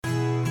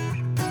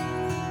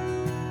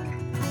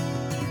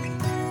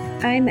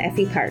I'm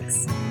Effie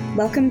Parks.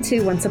 Welcome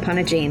to Once Upon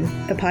a Gene,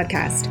 the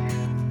podcast.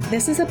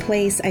 This is a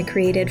place I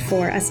created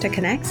for us to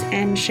connect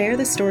and share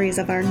the stories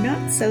of our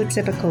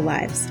not-so-typical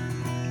lives.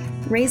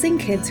 Raising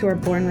kids who are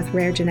born with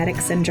rare genetic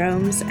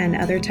syndromes and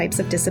other types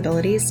of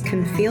disabilities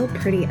can feel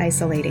pretty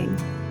isolating.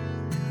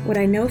 What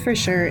I know for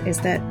sure is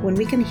that when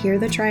we can hear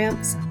the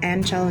triumphs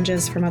and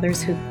challenges from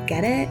others who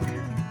get it,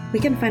 we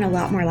can find a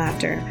lot more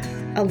laughter,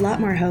 a lot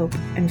more hope,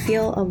 and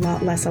feel a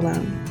lot less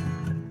alone.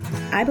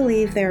 I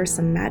believe there are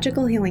some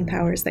magical healing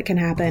powers that can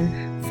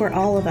happen for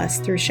all of us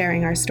through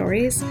sharing our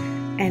stories,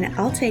 and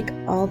I'll take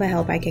all the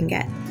help I can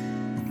get.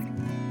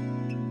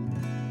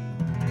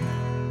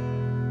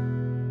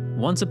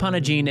 Once Upon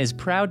a Gene is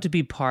proud to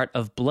be part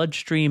of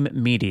Bloodstream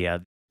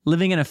Media.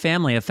 Living in a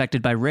family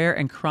affected by rare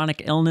and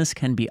chronic illness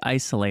can be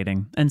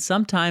isolating, and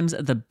sometimes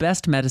the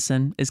best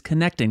medicine is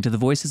connecting to the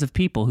voices of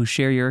people who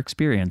share your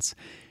experience.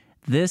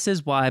 This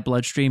is why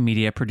Bloodstream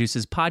Media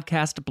produces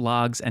podcasts,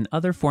 blogs, and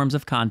other forms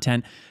of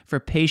content for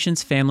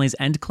patients, families,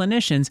 and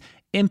clinicians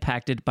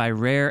impacted by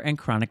rare and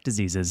chronic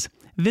diseases.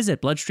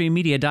 Visit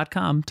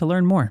bloodstreammedia.com to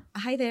learn more.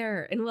 Hi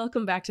there, and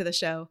welcome back to the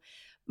show.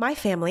 My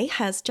family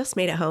has just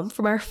made it home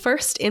from our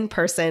first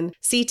in-person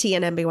CT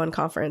and MB1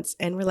 conference,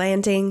 and we're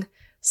landing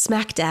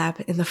smack dab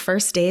in the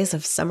first days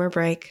of summer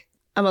break.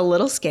 I'm a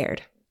little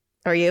scared.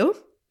 Are you?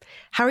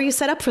 How are you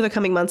set up for the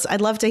coming months?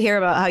 I'd love to hear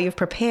about how you've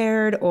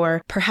prepared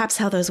or perhaps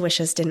how those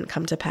wishes didn't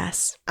come to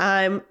pass.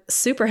 I'm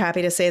super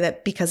happy to say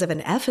that because of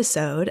an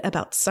episode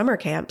about summer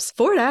camps,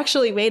 Ford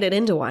actually made it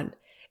into one.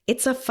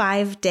 It's a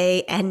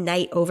 5-day and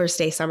night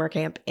overstay summer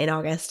camp in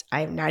August.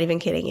 I'm not even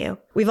kidding you.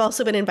 We've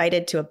also been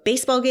invited to a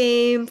baseball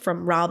game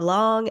from Rob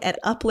Long at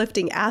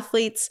Uplifting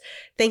Athletes.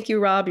 Thank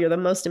you, Rob. You're the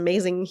most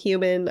amazing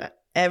human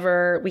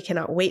ever. We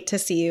cannot wait to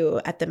see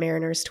you at the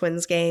Mariners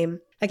Twins game.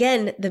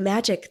 Again, the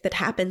magic that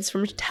happens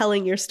from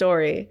telling your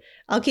story.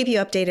 I'll keep you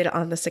updated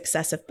on the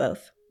success of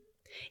both.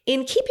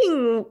 In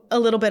keeping a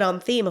little bit on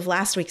theme of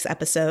last week's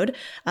episode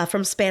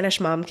from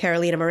Spanish mom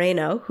Carolina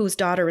Moreno, whose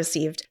daughter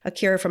received a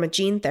cure from a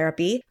gene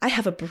therapy, I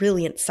have a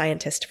brilliant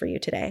scientist for you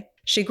today.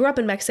 She grew up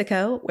in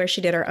Mexico, where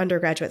she did her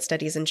undergraduate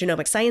studies in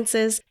genomic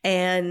sciences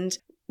and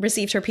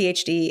received her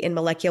PhD in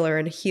molecular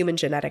and human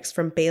genetics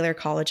from Baylor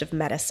College of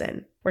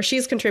Medicine, where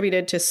she's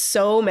contributed to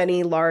so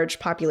many large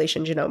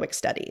population genomic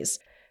studies.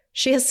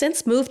 She has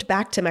since moved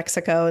back to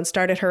Mexico and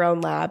started her own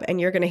lab,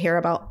 and you're going to hear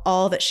about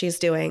all that she's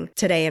doing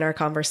today in our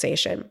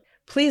conversation.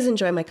 Please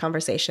enjoy my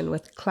conversation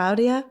with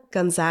Claudia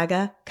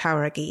Gonzaga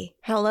Jauregui.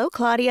 Hello,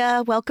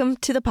 Claudia. Welcome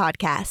to the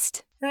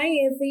podcast. Hi,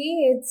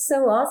 Effie. It's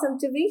so awesome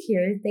to be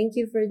here. Thank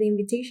you for the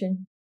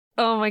invitation.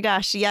 Oh my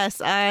gosh, yes.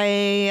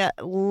 I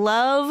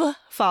love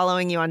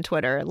following you on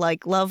Twitter.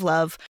 Like,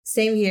 love.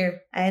 Same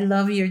here. I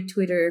love your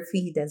Twitter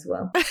feed as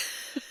well.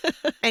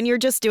 And you're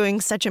just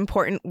doing such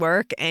important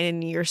work,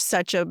 and you're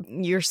such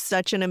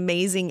an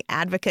amazing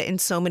advocate in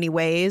so many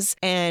ways.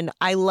 And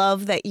I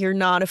love that you're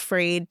not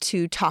afraid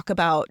to talk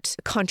about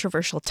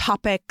controversial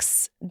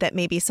topics that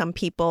maybe some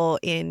people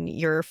in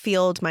your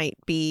field might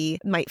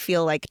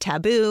feel like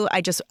taboo.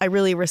 I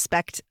really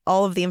respect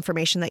all of the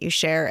information that you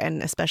share,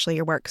 and especially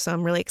your work. So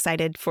I'm really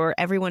excited for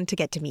everyone to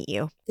get to meet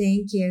you.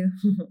 Thank you.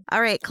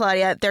 All right,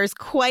 Claudia, there's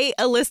quite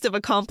a list of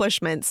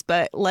accomplishments,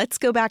 but let's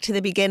go back to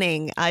the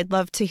beginning. I'd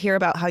love to hear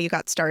about how you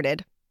got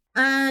started.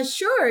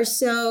 Sure.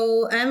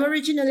 So I'm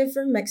originally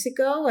from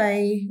Mexico.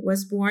 I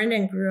was born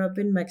and grew up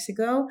in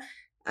Mexico.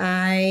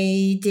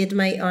 I did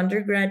my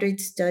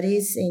undergraduate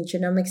studies in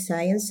genomic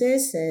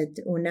sciences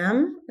at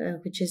UNAM,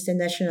 which is the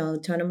National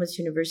Autonomous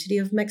University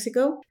of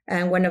Mexico,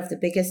 and one of the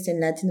biggest in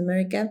Latin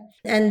America.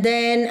 And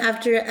then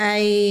after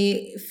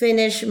I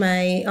finished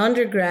my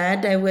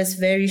undergrad, I was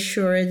very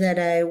sure that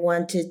I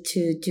wanted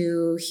to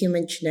do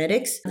human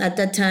genetics. At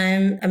that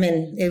time,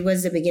 it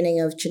was the beginning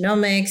of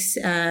genomics,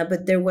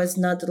 but there was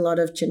not a lot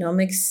of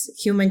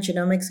human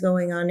genomics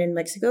going on in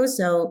Mexico.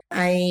 So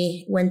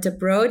I went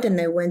abroad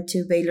and I went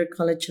to Baylor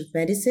College of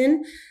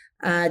Medicine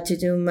to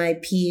do my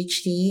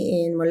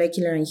PhD in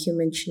molecular and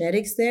human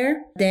genetics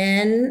there.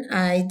 Then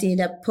I did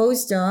a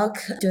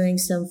postdoc doing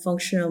some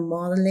functional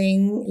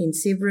modeling in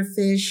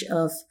zebrafish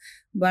of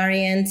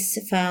variants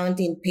found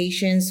in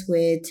patients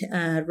with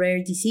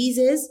rare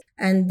diseases.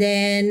 And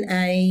then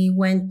I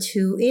went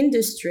to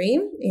industry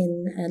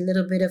in a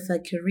little bit of a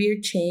career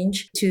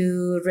change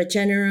to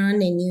Regeneron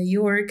in New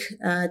York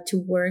to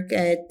work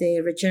at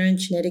the Regeneron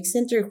Genetics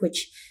Center,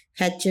 which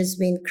had just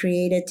been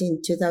created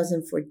in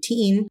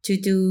 2014 to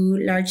do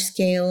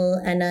large-scale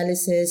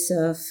analysis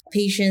of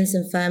patients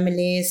and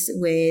families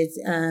with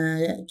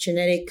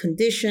genetic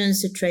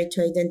conditions to try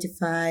to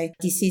identify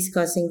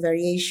disease-causing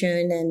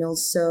variation and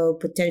also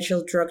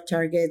potential drug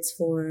targets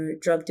for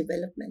drug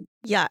development.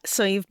 Yeah,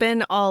 so you've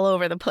been all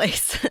over the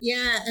place.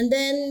 Yeah, and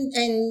then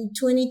in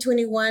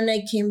 2021,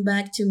 I came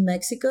back to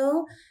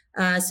Mexico.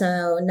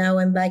 So now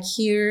I'm back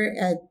here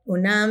at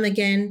UNAM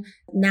again,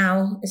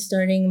 now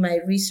starting my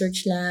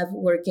research lab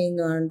working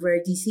on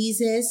rare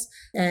diseases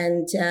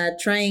and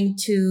trying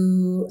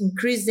to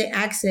increase the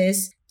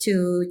access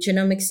to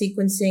genomic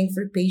sequencing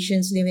for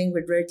patients living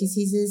with rare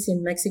diseases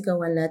in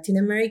Mexico and Latin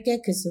America,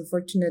 because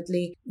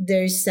unfortunately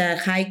there's a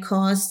high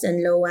cost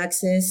and low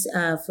access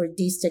for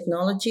these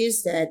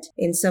technologies that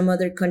in some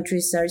other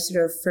countries are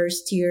sort of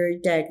first-tier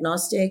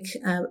diagnostic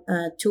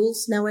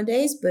tools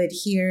nowadays, but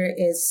here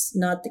is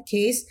not the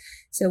case.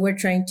 So we're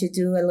trying to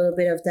do a little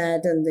bit of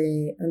that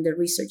on the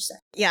research side.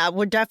 Yeah,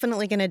 we're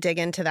definitely going to dig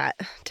into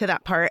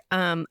that part.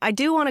 I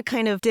do want to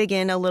kind of dig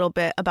in a little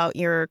bit about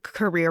your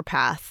career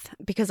path,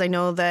 because I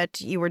know that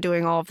you were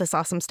doing all of this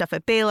awesome stuff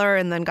at Baylor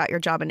and then got your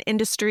job in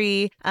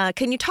industry.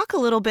 Can you talk a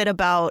little bit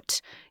about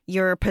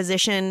your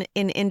position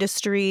in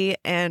industry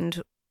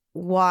and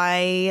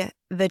why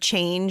the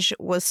change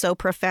was so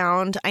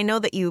profound? I know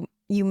that you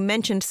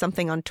mentioned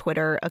something on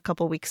Twitter a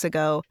couple weeks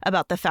ago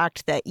about the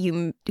fact that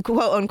you,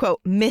 quote unquote,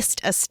 missed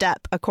a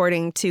step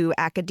according to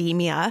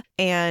academia,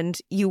 and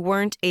you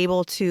weren't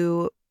able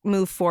to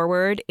move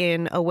forward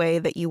in a way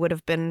that you would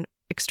have been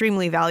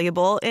extremely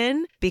valuable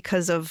in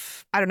because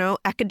of, I don't know,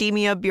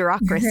 academia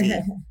bureaucracy.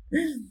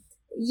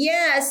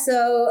 Yeah.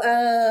 So,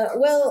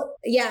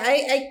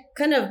 I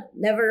kind of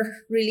never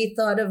really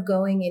thought of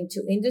going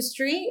into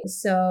industry.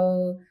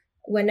 So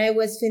when I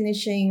was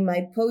finishing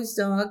my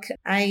postdoc,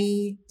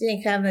 I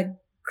didn't have a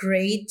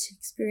great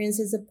experience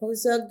as a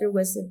postdoc. There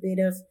was a bit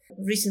of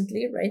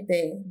recently, right,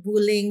 the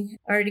bullying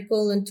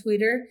article on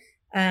Twitter.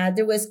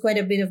 There was quite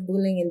a bit of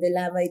bullying in the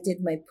lab I did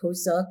my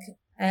postdoc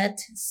at.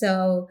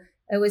 So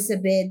I was a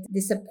bit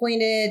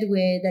disappointed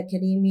with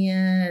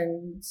academia,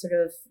 and sort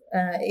of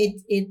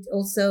it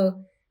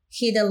also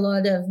hit a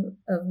lot of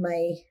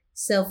my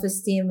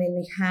self-esteem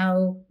and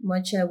how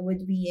much I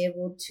would be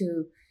able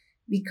to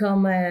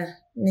become an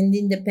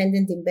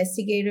independent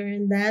investigator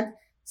in that.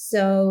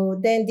 So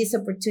then this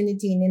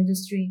opportunity in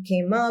industry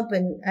came up,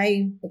 and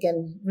I,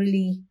 again,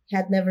 really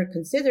had never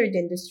considered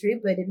industry,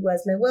 but it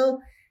was like, well,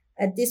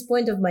 at this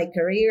point of my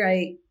career,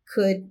 I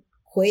could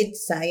quit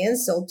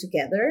science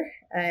altogether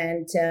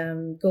and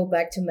go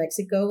back to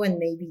Mexico and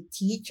maybe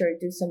teach or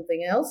do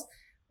something else,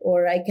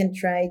 or I can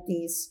try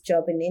this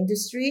job in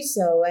industry.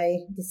 So I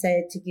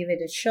decided to give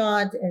it a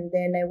shot, and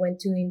then I went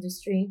to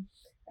industry.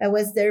 I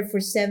was there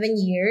for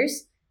 7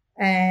 years,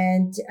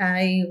 and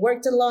I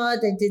worked a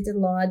lot. I did a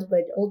lot,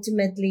 but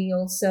ultimately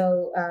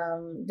also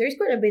there's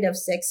quite a bit of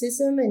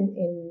sexism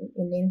in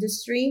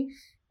industry.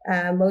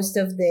 Most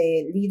of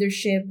the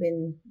leadership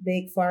in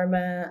big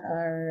pharma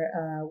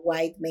are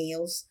white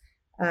males.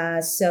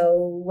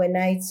 So when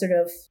I sort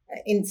of,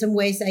 in some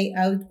ways, I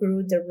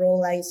outgrew the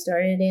role I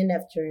started in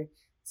after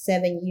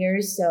 7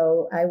 years.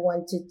 So I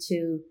wanted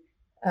to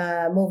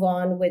move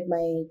on with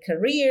my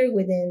career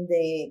within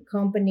the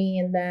company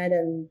and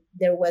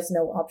there was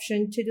no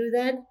option to do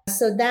that.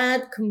 So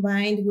that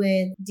combined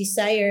with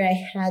desire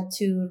I had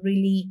to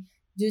really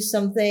do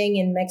something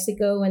in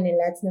Mexico and in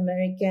Latin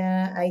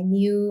America. I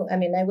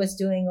was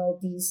doing all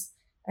these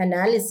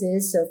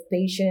analysis of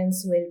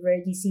patients with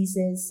rare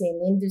diseases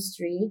in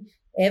industry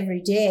every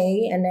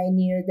day. And I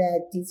knew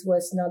that this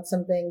was not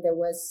something that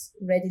was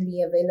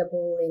readily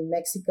available in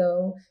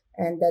Mexico,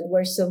 and that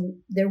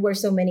there were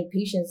so many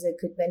patients that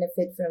could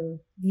benefit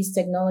from these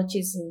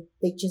technologies, and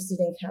they just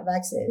didn't have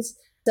access.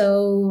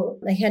 So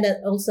I had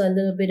also a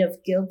little bit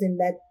of guilt in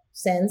that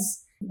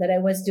sense, that I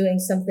was doing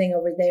something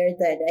over there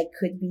that I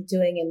could be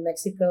doing in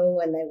Mexico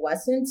and I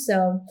wasn't.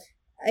 So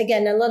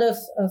again, a lot of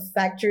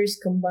factors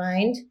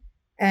combined.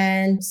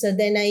 And so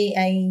then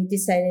I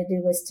decided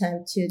it was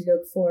time to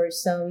look for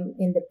some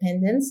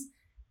independence.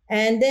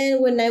 And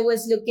then when I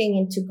was looking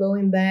into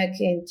going back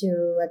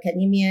into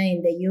academia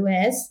in the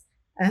US,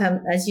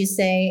 as you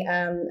say,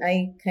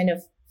 I kind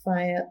of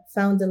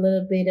found a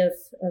little bit of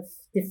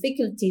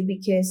difficulty,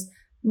 because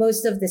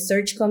most of the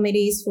search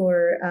committees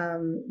for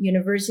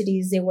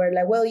universities, they were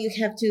like, well, you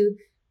have to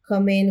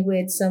come in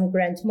with some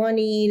grant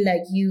money,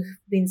 like you've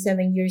been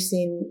 7 years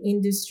in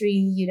industry,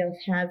 you don't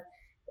have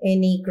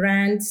any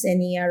grants,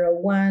 any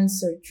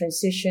R01s or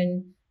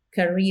transition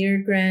career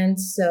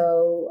grants.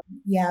 So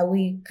yeah,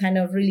 we kind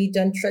of really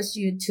don't trust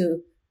you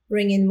to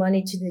bring in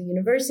money to the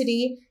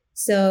university.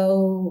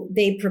 So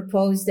they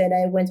proposed that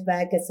I went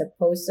back as a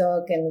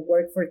postdoc and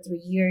worked for 3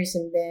 years,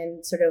 and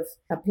then sort of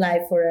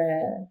apply for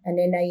an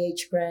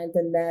NIH grant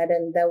and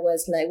that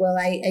was like, well,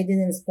 I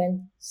didn't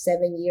spend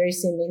 7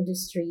 years in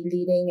industry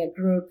leading a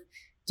group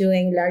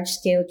doing large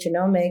scale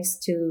genomics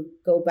to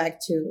go back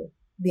to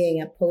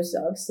being a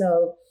postdoc.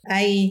 So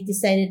I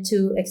decided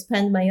to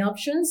expand my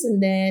options,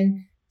 and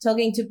then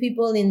talking to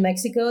people in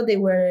Mexico, they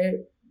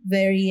were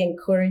very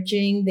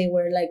encouraging. They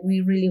were like,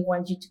 we really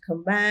want you to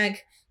come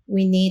back.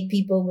 We need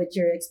people with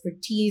your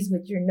expertise,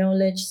 with your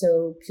knowledge.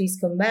 So please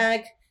come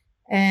back.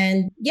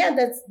 And yeah,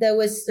 that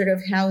was sort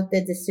of how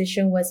the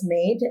decision was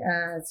made,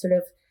 sort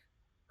of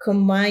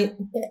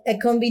a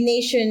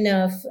combination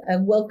of a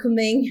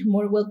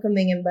more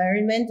welcoming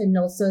environment, and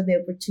also the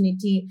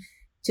opportunity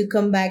to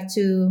come back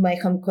to my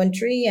home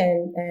country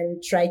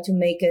and try to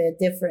make a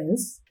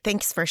difference.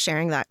 Thanks for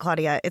sharing that,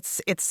 Claudia.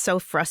 It's so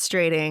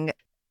frustrating.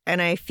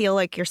 And I feel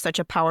like you're such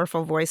a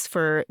powerful voice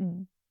for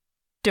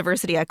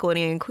diversity,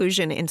 equity, and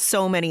inclusion in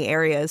so many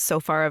areas so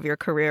far of your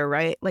career,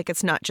 right? Like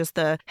it's not just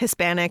the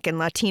Hispanic and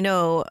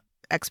Latino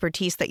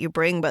expertise that you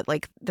bring, but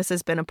like this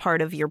has been a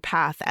part of your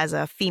path as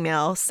a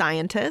female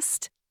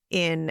scientist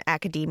in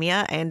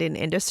academia and in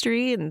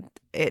industry. And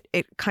it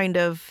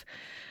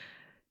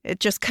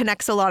just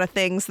connects a lot of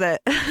things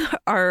that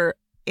are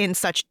in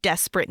such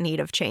desperate need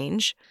of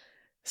change.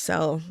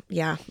 So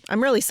yeah,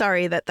 I'm really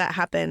sorry that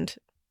happened.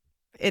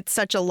 It's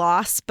such a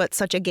loss, but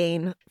such a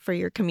gain for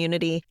your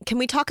community. Can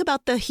we talk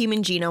about the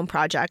Human Genome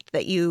Project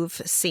that you've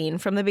seen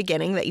from the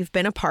beginning, that you've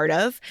been a part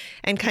of,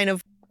 and kind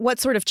of what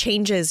sort of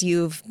changes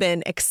you've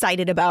been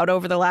excited about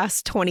over the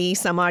last 20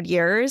 some odd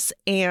years,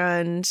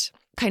 and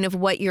kind of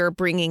what you're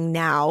bringing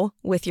now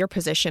with your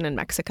position in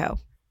Mexico?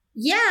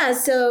 Yeah,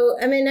 so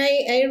I mean,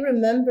 I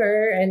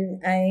remember, and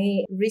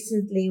I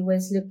recently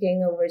was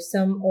looking over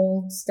some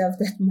old stuff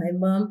that my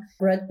mom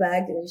brought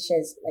back, and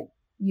she's like,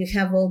 you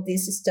have all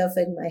this stuff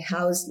in my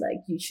house, like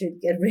you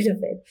should get rid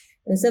of it.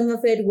 And some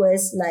of it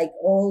was like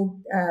old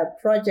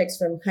projects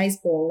from high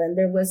school. And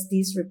there was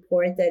this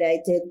report that I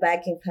did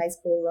back in high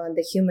school on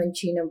the Human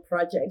Genome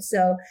Project.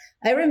 So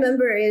I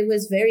remember it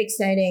was very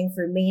exciting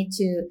for me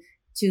to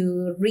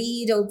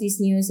read all this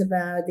news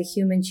about the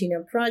Human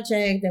Genome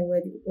Project and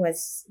what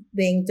was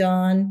being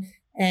done,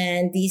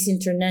 and this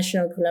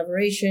international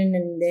collaboration,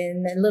 and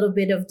then a little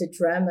bit of the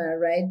drama,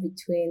 right,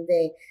 between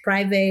the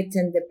private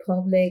and the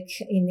public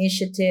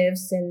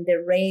initiatives and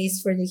the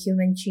race for the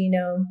human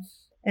genome.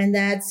 And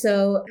that,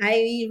 so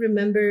I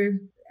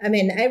remember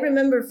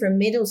from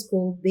middle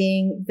school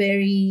being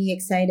very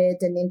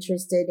excited and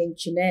interested in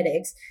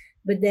genetics,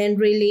 but then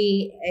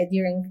really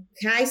during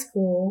high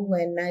school,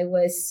 when I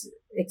was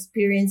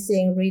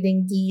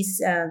reading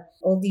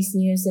all these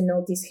news and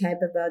all this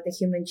hype about the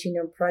Human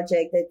Genome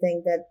Project, I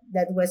think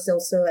that was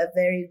also a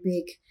very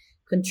big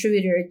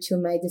contributor to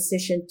my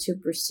decision to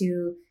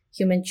pursue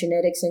human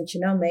genetics and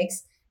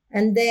genomics.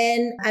 And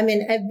then, I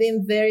mean, I've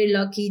been very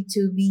lucky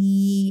to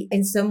be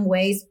in some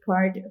ways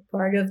part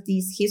of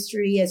this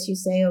history, as you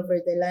say, over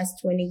the last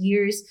 20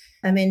 years.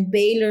 I mean,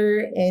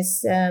 Baylor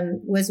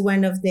was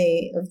one of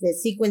the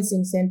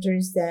sequencing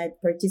centers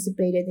that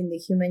participated in the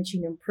Human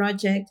Genome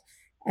Project.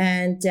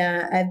 And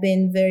I've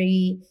been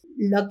very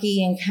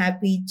lucky and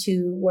happy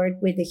to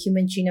work with the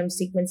Human Genome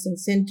Sequencing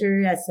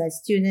Center as a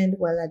student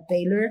while at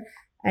Baylor,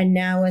 and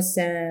now as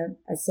a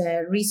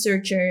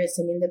researcher, as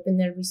an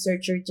independent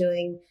researcher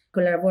doing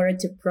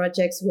collaborative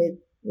projects with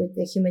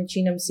the Human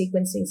Genome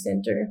Sequencing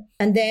Center.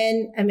 And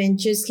then, I mean,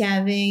 just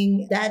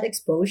having that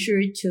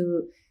exposure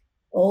to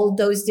all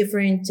those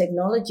different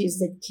technologies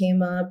that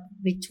came up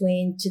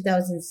between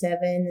 2007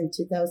 and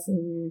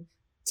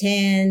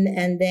 2010,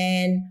 and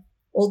then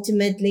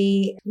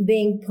ultimately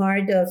being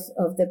part of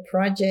the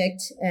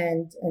project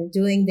and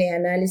doing the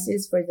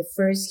analysis for the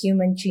first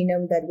human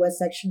genome that was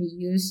actually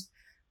used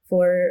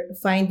for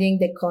finding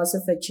the cause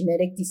of a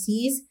genetic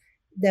disease.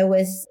 That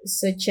was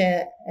such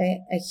a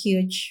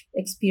huge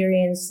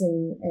experience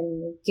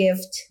and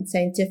gift,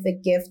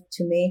 scientific gift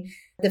to me.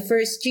 The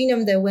first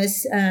genome that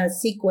was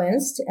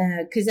sequenced,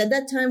 because at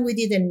that time we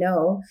didn't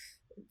know.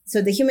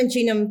 So the Human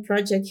Genome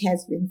Project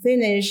has been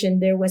finished and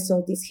there was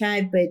all this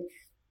hype, but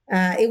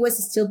it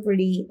was still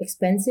pretty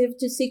expensive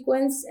to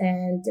sequence.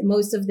 And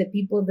most of the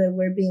people that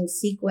were being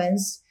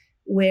sequenced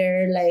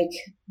were like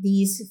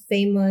these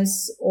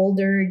famous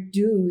older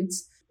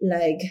dudes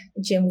like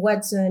Jim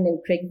Watson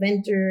and Craig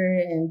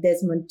Venter and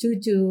Desmond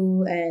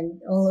Tutu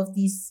and all of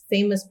these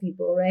famous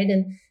people, right?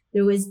 And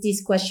there was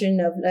this question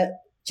of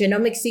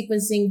genomic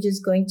sequencing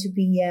just going to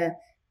be a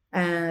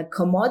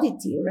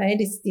commodity,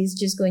 right? Is this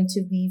just going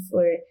to be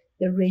for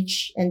the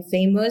rich and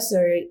famous,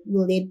 or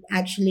will it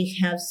actually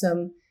have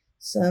some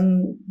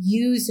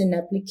use and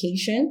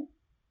application?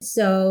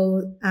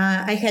 So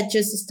I had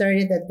just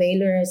started at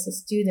Baylor as a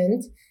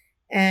student,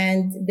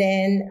 and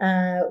then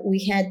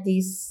we had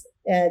this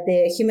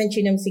the Human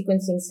Genome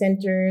Sequencing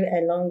Center,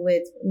 along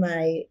with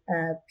my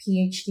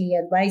PhD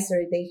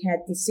advisor. They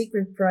had this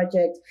secret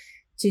project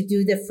to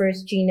do the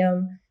first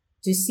genome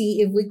to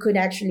see if we could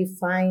actually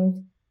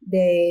find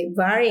the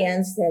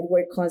variants that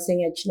were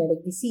causing a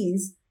genetic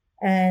disease.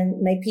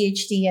 And my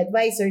PhD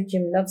advisor,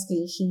 Jim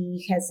Lovsky,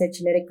 he has a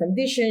genetic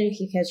condition.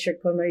 He has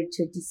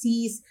Charcot-Marie-Tooth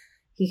disease.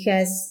 He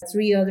has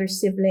 3 other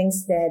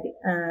siblings that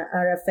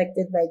are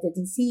affected by the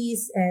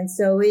disease. And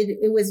so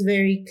it was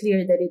very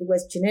clear that it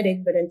was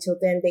genetic, but until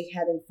then they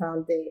hadn't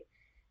found the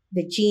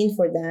gene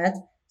for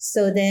that.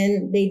 So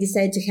then they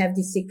decided to have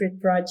this secret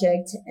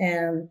project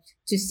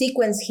to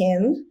sequence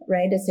him,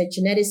 right? As a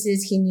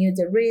geneticist, he knew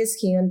the risk.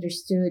 He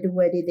understood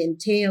what it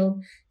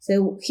entailed.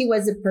 So he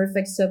was a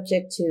perfect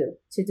subject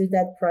to do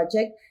that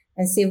project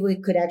and see if we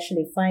could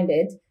actually find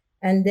it.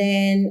 And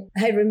then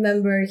I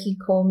remember he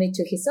called me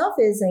to his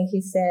office and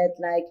he said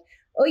like,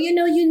 oh, you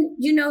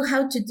know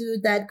how to do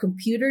that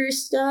computer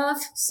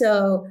stuff.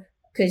 So,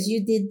 cause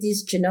you did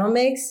this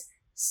genomics.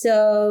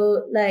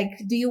 So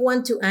like, do you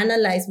want to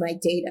analyze my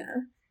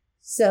data?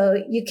 So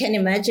you can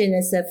imagine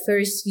as a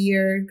first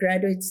year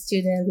graduate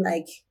student,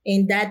 like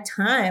in that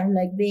time,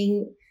 like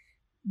being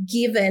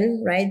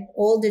given, right,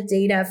 all the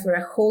data for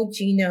a whole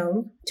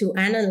genome to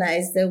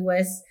analyze, that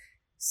was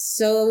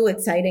so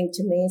exciting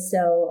to me.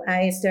 So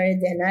I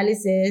started the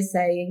analysis.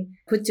 I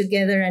put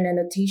together an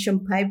annotation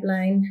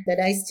pipeline that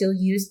I still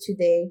use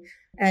today.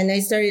 And I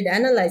started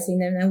analyzing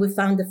them, and we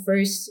found the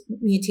first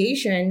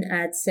mutation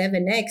at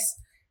 7X.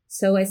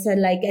 So I said,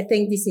 like, I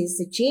think this is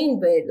the gene,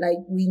 but like,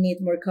 we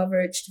need more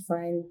coverage to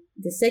find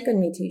the second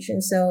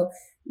mutation. So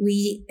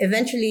we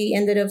eventually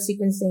ended up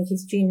sequencing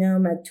his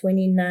genome at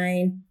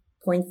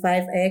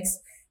 29.5X,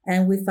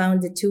 and we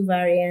found the two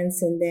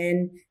variants. And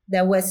then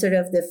that was sort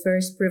of the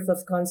first proof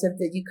of concept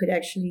that you could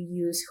actually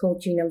use whole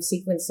genome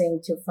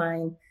sequencing to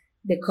find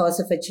the cause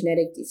of a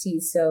genetic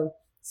disease. So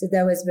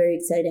that was very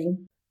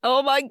exciting.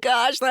 Oh my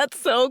gosh, that's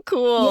so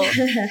cool.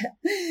 Yeah.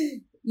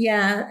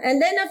 Yeah. And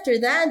then after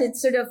that, it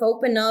sort of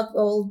opened up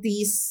all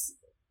these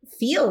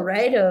field,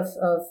 right, of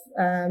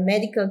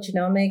medical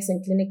genomics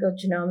and clinical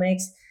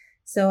genomics.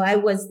 So I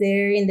was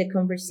there in the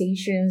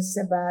conversations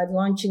about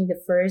launching the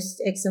first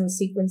exome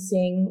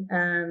sequencing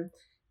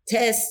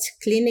test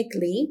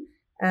clinically,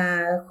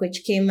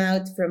 which came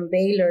out from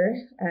Baylor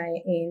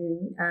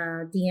in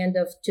the end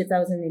of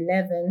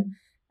 2011.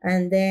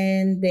 And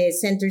then the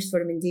Centers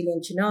for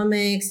Mendelian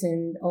Genomics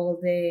and all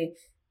the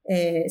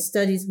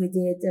studies we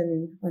did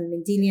on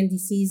Mendelian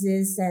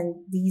diseases, and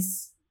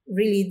these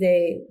really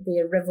the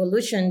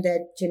revolution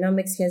that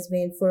genomics has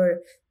been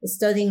for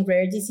studying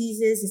rare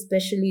diseases,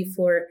 especially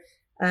for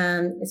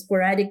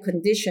sporadic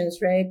conditions,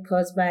 right,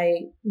 caused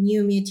by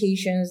new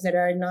mutations that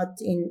are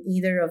not in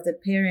either of the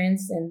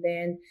parents, and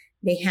then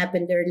they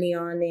happened early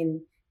on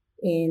in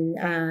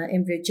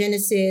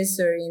embryogenesis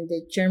or in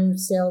the germ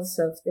cells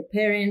of the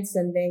parents,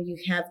 and then you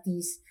have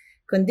these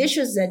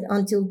conditions that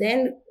until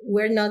then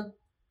were not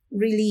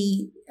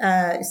really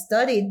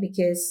studied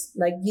because,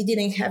 like, you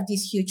didn't have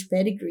these huge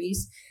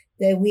pedigrees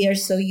that we are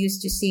so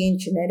used to seeing in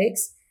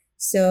genetics.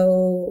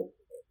 So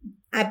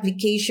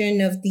application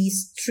of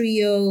this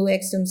trio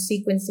exome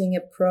sequencing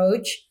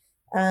approach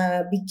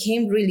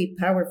became really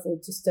powerful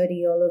to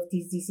study all of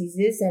these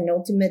diseases and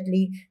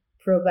ultimately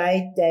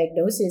provide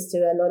diagnosis to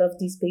a lot of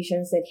these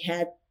patients that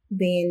had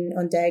been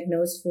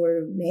undiagnosed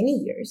for many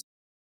years.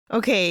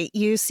 Okay,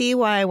 you see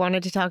why I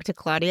wanted to talk to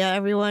Claudia,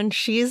 everyone.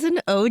 She's an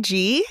OG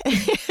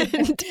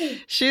and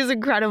she's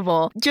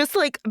incredible. Just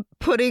like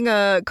putting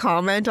a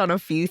comment on a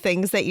few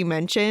things that you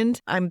mentioned,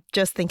 I'm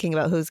just thinking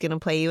about who's going to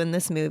play you in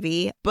this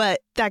movie. But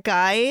that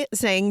guy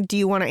saying, "Do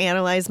you want to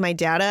analyze my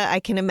data?"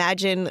 I can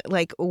imagine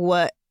like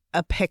what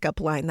a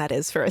pickup line that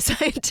is for a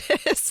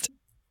scientist.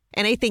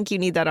 And I think you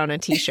need that on a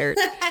t-shirt.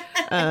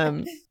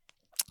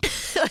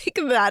 Like,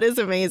 that is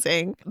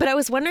amazing. But I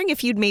was wondering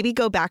if you'd maybe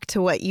go back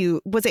to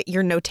was it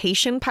your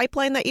notation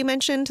pipeline that you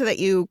mentioned that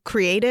you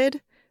created?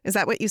 Is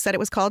that what you said it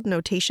was called?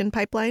 Notation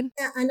pipeline?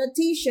 Yeah,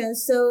 annotation.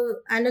 So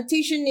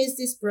annotation is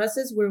this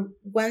process where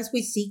once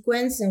we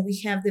sequence and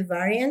we have the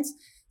variants,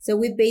 so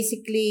we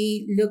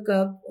basically look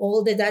up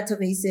all the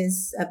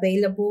databases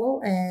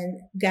available and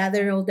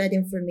gather all that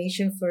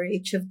information for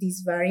each of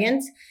these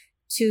variants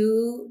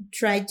to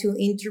try to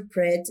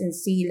interpret and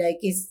see, like,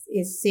 is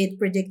it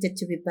predicted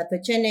to be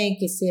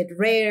pathogenic? Is it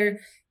rare?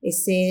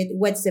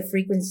 What's the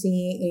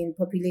frequency in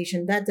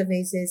population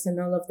databases and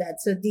all of that?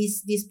 So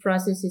this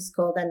process is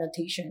called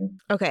annotation.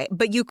 Okay.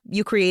 But you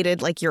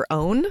created like your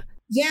own?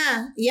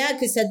 Yeah.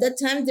 Because at that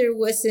time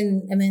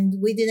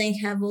we didn't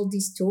have all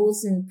these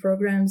tools and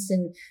programs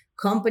and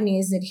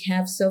companies that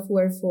have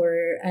software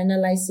for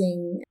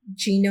analyzing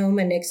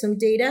genome and exome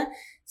data.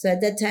 So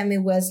at that time,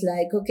 it was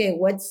like, okay,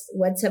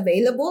 what's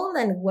available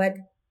and what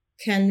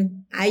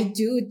can I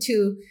do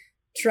to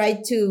try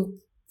to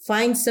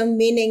find some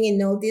meaning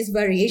in all this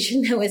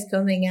variation that was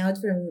coming out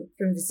from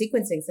the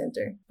sequencing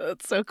center.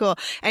 That's so cool.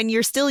 And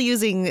you're still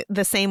using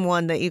the same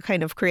one that you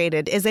kind of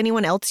created. Is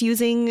anyone else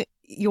using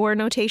your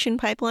notation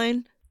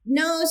pipeline?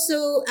 No,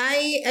 so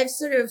I've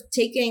sort of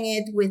taken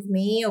it with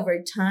me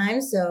over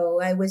time. So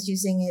I was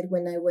using it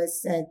when I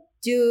was at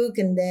Duke,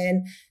 and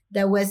then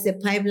that was the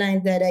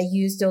pipeline that I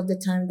used all the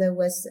time.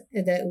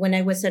 When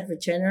I was at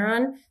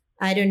Regeneron.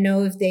 I don't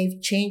know if they've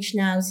changed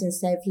now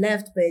since I've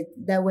left, but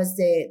that was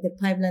the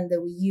pipeline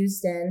that we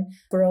used then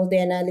for all the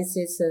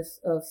analysis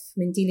of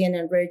Mendelian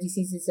and rare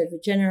diseases at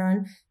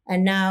Regeneron.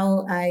 And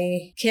now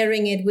I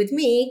carrying it with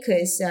me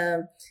because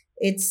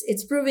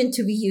it's proven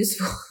to be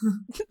useful.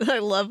 I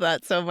love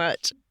that so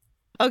much.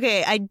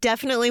 Okay, I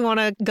definitely want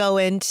to go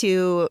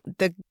into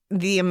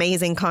the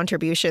amazing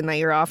contribution that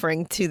you're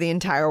offering to the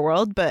entire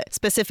world, but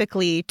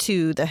specifically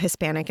to the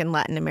Hispanic and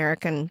Latin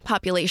American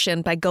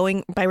population by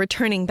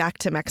returning back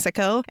to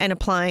Mexico and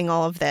applying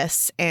all of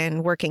this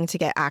and working to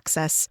get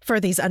access for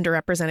these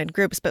underrepresented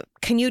groups. But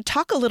can you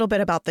talk a little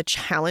bit about the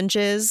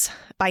challenges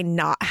by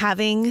not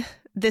having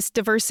this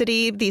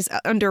diversity, these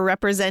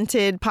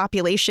underrepresented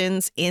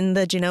populations in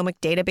the genomic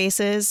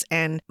databases,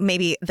 and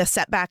maybe the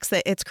setbacks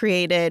that it's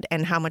created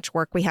and how much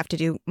work we have to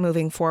do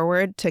moving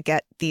forward to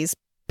get these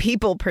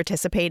people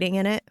participating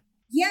in it?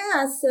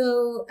 Yeah,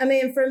 so I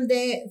mean, from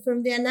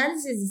the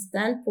analysis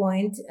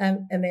standpoint,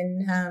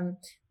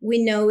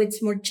 we know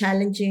it's more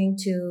challenging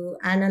to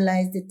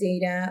analyze the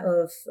data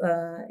of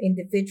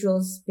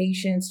individuals,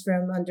 patients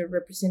from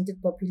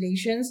underrepresented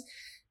populations.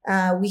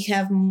 We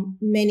have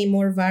many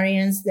more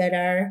variants that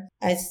are,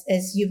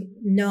 as you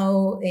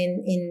know,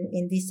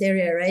 in this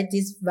area, right?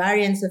 These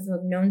variants of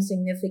unknown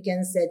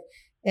significance that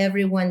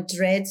everyone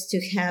dreads to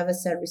have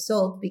as a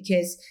result,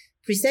 because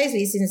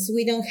precisely since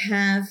we don't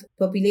have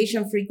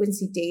population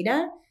frequency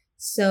data,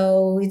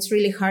 so it's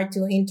really hard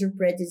to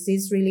interpret, is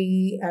this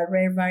really a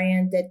rare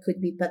variant that could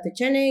be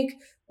pathogenic,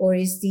 or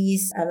is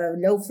this a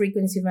low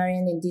frequency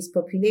variant in this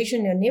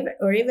population,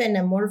 or even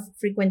a more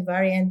frequent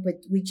variant,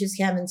 but we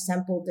just haven't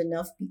sampled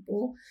enough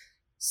people.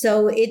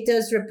 So it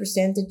does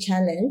represent a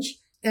challenge.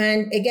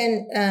 And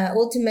again,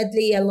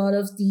 ultimately, a lot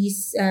of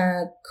these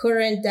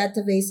current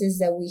databases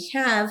that we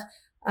have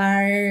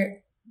are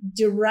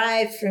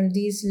derived from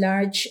these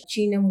large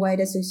genome-wide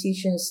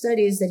association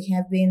studies that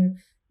have been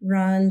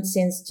run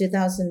since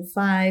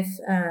 2005,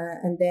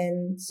 and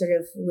then sort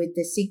of with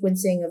the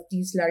sequencing of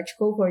these large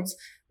cohorts.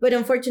 But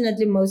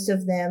unfortunately, most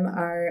of them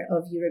are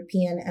of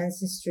European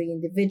ancestry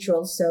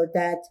individuals. So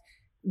that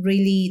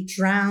really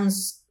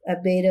drowns a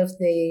bit of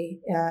the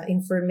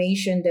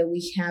information that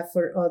we have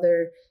for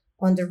other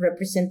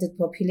underrepresented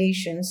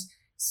populations.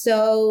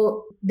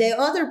 So the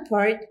other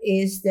part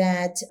is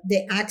that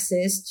the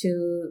access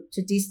to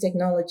these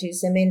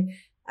technologies. I mean,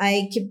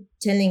 I keep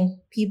telling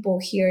people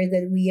here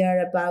that we are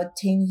about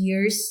 10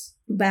 years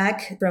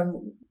back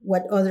from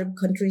what other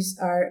countries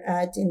are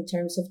at in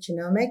terms of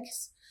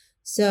genomics.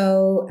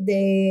 So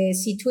the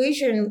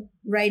situation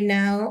right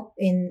now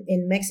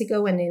in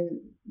Mexico and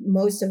in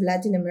most of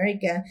Latin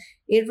America,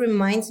 it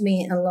reminds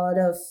me a lot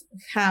of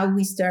how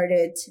we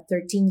started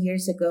 13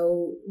 years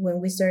ago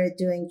when we started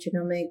doing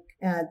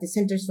the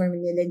Centers for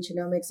Mendelian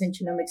Genomics and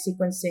Genomic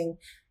Sequencing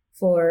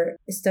for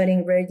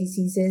studying rare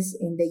diseases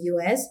in the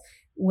US,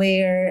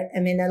 where, I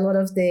mean, a lot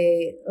of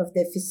the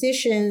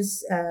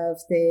physicians,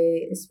 of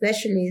the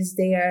specialists,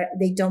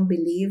 they don't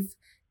believe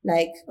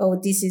like, oh,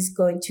 this is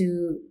going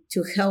to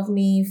help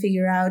me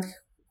figure out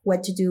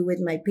what to do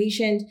with my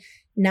patient.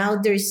 Now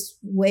there's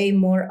way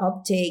more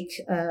uptake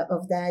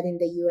of that in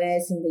the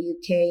US, in the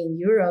UK, in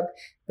Europe.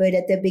 But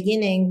at the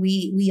beginning,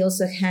 we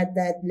also had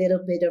that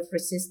little bit of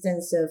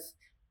resistance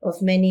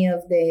of many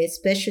of the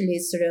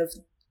specialists sort of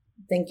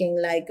thinking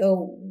like,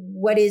 oh,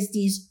 what is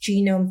this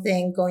genome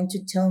thing going to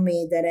tell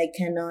me that I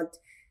cannot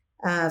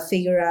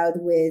figure out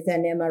with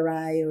an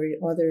MRI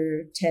or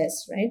other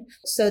tests, right?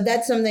 So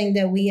that's something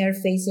that we are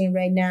facing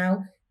right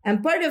now.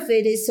 And part of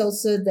it is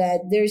also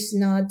that there's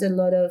not a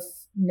lot of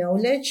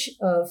knowledge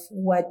of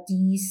what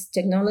these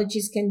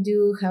technologies can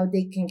do, how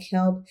they can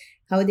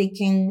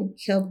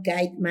help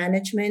guide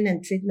management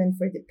and treatment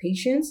for the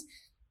patients.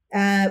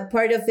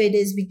 Part of it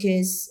is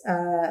because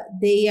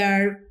they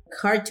are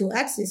hard to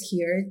access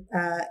here.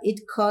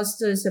 It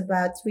costs us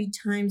about 3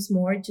 times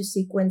more to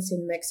sequence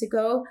in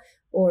Mexico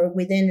or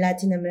within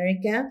Latin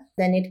America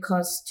than it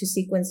costs to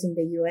sequence in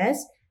the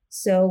US.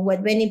 So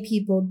what many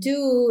people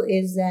do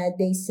is that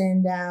they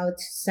send out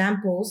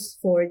samples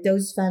for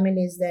those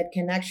families that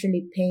can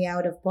actually pay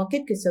out of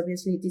pocket, because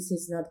obviously this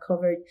is not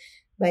covered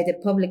by the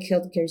public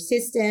healthcare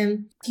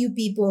system. Few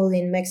people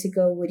in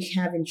Mexico would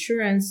have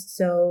insurance.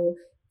 So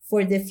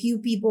for the few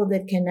people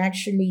that can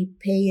actually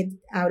pay it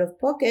out of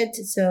pocket,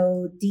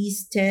 so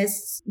these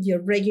tests,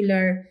 your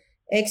regular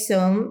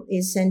exome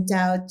is sent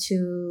out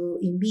to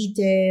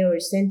Invite or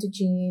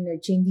Centogene or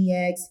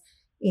GeneDx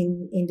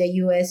in the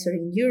US or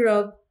in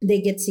Europe.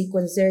 They get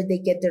sequenced there, they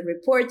get the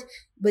report,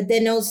 but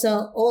then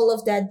also all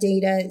of that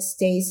data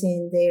stays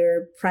in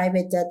their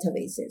private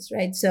databases,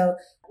 right? So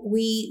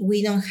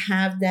we don't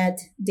have that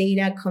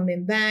data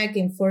coming back,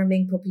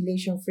 informing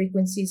population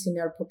frequencies in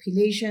our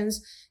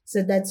populations.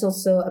 So that's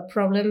also a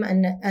problem.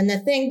 And a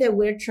thing that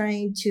we're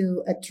trying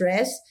to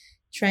address,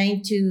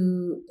 trying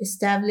to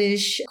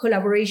establish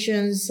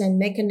collaborations and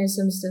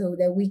mechanisms so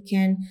that we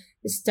can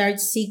start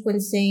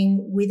sequencing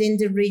within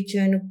the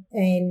region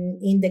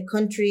and in the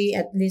country,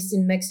 at least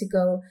in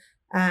Mexico,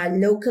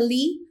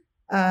 locally,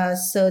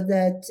 so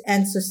that,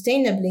 and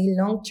sustainably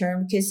long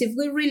term, because if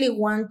we really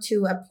want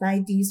to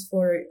apply these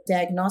for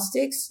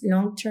diagnostics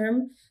long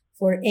term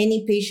for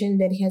any patient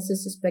that has a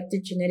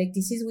suspected genetic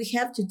disease, we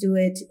have to do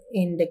it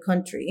in the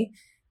country.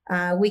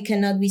 We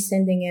cannot be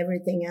sending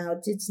everything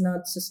out. It's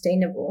not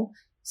sustainable.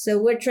 So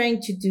we're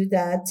trying to do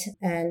that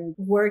and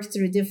work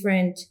through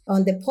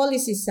on the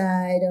policy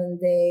side,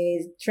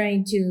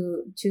 trying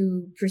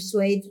to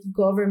persuade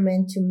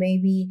government to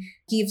maybe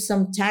give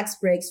some tax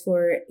breaks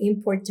for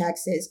import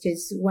taxes,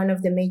 because one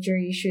of the major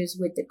issues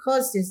with the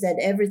cost is that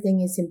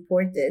everything is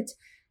imported.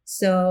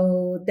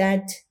 So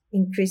that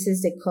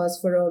increases the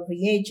cost for all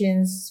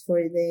reagents, for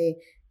the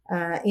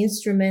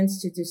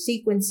instruments to do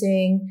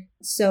sequencing.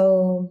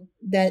 So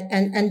that,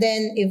 and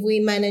then if we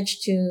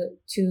manage to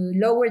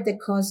lower the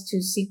cost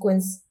to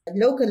sequence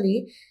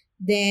locally,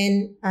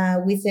 then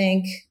we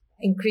think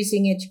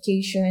increasing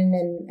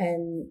education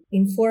and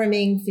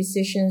informing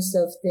physicians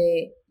of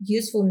the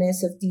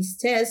usefulness of these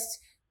tests,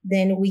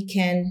 then we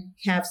can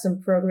have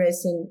some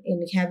progress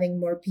in having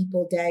more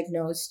people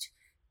diagnosed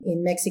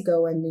in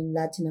Mexico and in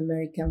Latin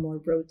America more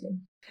broadly.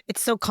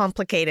 It's so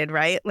complicated,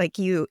 right? Like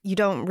you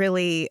don't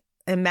really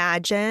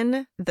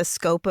imagine the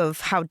scope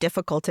of how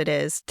difficult it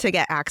is to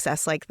get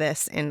access like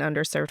this in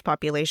underserved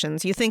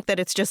populations. You think that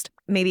it's just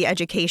maybe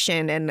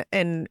education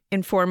and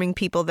informing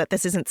people that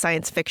this isn't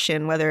science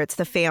fiction, whether it's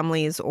the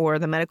families or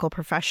the medical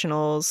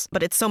professionals,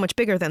 but it's so much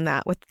bigger than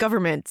that with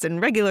governments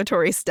and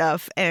regulatory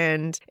stuff.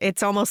 And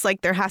it's almost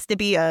like there has to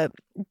be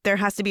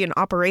an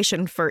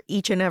operation for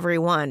each and every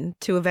one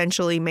to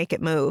eventually make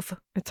it move.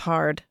 It's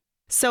hard.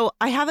 So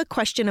I have a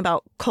question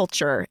about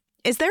culture.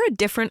 Is there a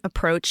different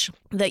approach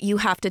that you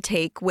have to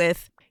take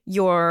with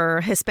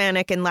your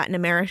Hispanic and Latin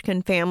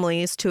American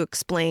families to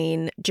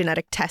explain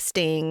genetic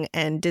testing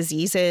and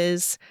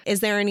diseases? Is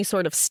there any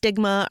sort of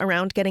stigma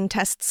around getting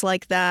tests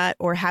like that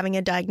or having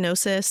a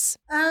diagnosis?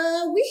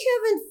 We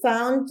haven't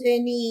found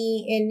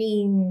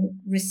any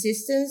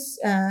resistance.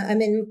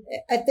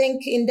 I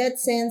think in that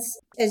sense,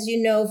 as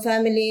you know,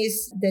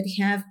 families that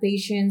have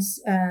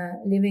patients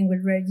living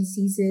with rare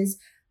diseases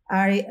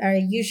are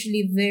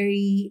usually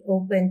very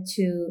open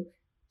to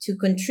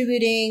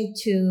contributing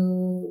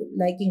to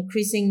like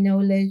increasing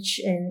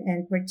knowledge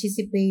and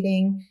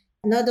participating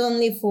not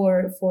only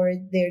for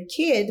their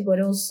kid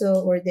but also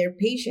or their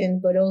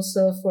patient but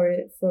also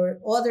for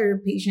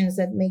other patients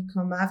that may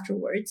come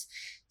afterwards.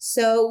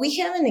 So we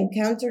haven't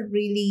encountered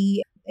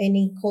really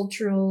any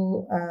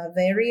cultural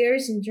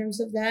barriers in terms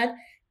of that.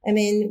 I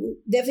mean,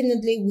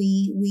 definitely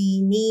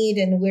we need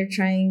and we're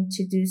trying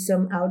to do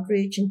some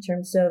outreach in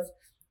terms of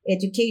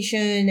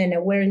education and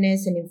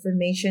awareness and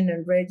information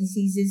on rare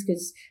diseases,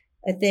 because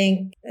I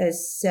think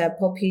as a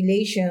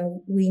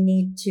population, we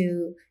need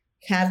to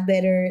have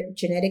better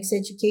genetics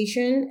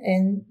education.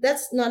 And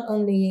that's not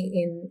only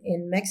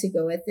in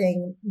Mexico. I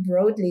think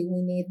broadly,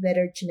 we need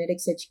better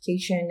genetics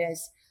education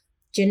as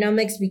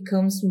genomics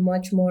becomes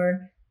much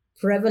more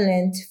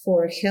prevalent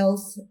for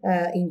health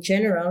in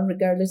general,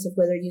 regardless of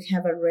whether you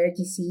have a rare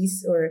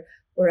disease or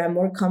a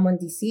more common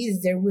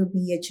disease. There will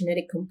be a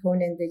genetic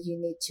component that you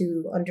need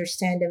to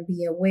understand and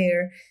be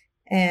aware.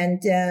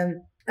 And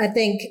I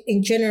think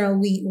in general,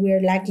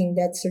 we're lacking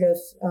that sort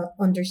of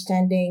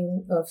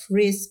understanding of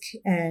risk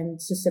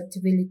and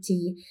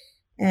susceptibility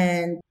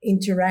and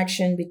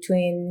interaction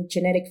between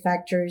genetic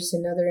factors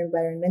and other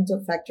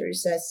environmental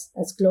factors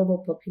as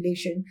global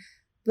population.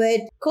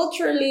 But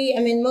culturally,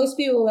 I mean, most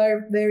people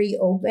are very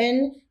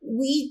open.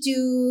 We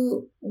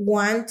do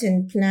want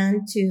and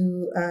plan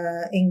to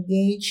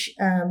engage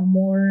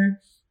more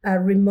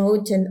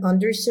remote and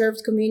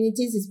underserved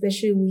communities,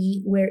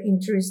 especially we're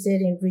interested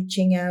in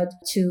reaching out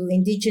to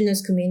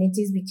indigenous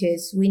communities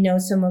because we know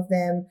some of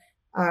them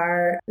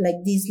are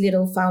like these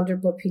little founder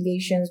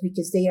populations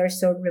because they are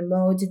so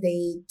remote.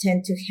 They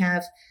tend to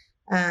have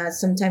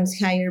sometimes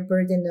higher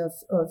burden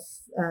of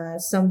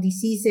some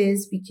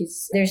diseases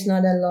because there's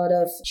not a lot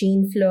of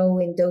gene flow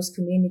in those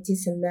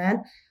communities and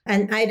that.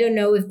 And I don't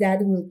know if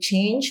that will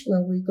change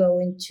when we go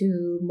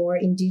into more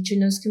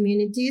indigenous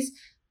communities.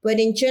 But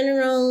in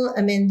general,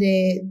 I mean,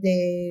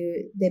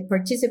 the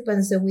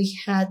participants that we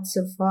had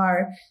so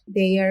far,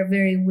 they are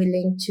very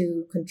willing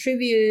to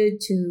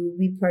contribute, to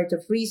be part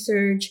of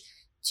research,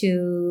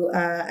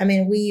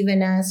 we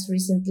even asked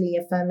recently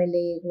a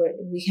family where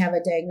we have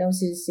a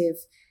diagnosis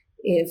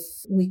if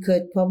we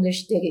could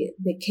publish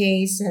the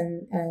case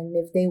and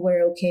if they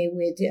were okay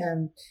with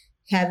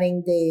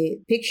having the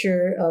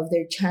picture of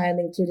their child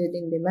included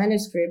in the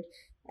manuscript.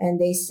 And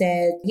they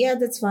said, yeah,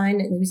 that's fine.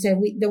 And we said,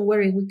 don't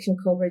worry, we can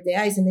cover the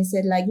eyes. And they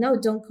said, like, no,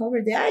 don't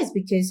cover the eyes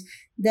because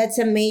that's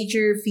a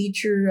major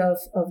feature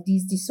of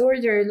this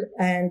disorder.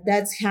 And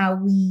that's how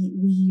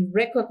we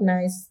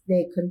recognize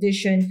the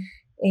condition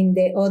in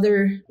the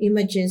other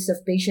images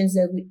of patients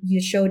that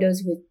you showed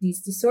us with this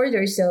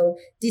disorder. So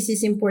this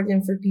is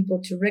important for people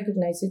to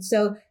recognize it.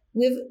 So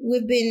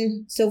we've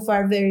been so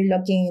far very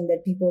lucky in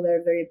that people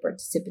are very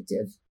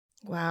participative.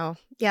 Wow.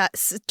 Yeah,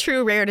 it's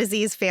true rare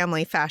disease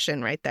family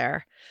fashion right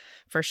there,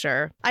 for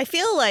sure. I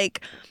feel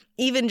like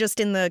even just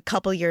in the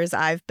couple years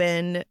I've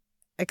been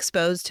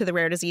exposed to the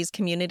rare disease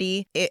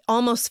community, it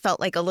almost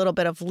felt like a little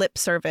bit of lip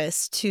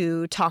service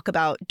to talk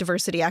about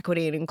diversity,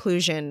 equity, and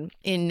inclusion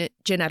in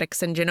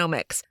genetics and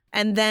genomics.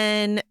 And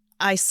then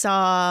I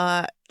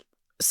saw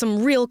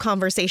some real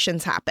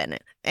conversations happen.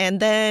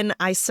 And then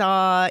I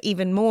saw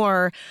even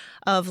more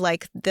of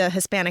like the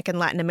Hispanic and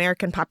Latin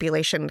American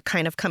population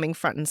kind of coming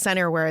front and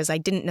center, whereas I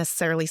didn't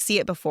necessarily see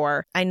it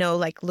before. I know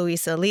like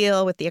Luisa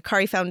Leal with the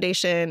Akari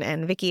Foundation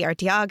and Vicky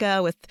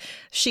Arteaga with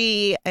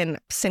She and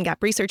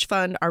SYNGAP Research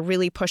Fund are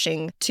really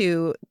pushing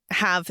to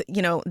have,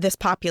 this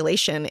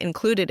population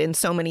included in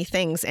so many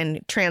things and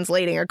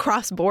translating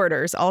across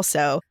borders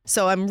also.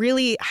 So I'm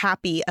really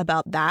happy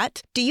about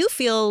that. Do you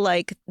feel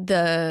like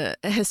the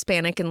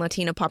Hispanic and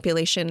Latina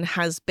population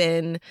has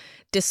been been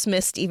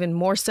dismissed even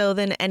more so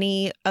than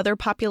any other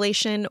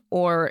population,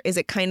 or is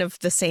it kind of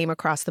the same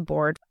across the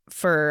board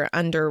for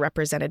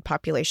underrepresented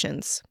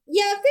populations?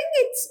 Yeah, I think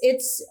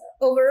it's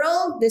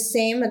overall the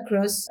same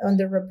across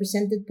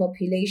underrepresented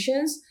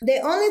populations. The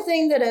only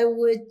thing that I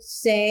would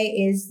say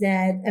is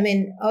that, I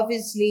mean,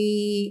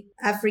 obviously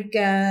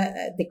Africa,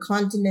 the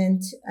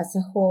continent as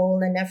a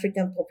whole, and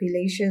African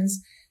populations,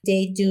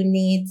 they do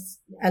need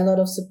a lot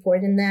of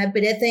support in that.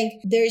 But I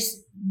think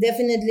there's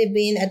definitely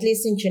been, at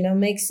least in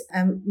genomics,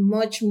 a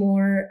much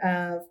more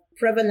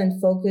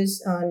prevalent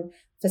focus on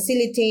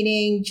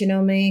facilitating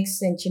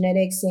genomics and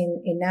genetics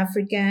in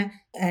Africa.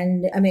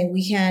 And I mean,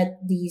 we had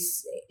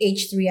this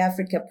H3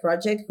 Africa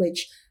project,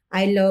 which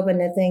I love,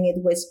 and I think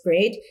it was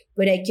great.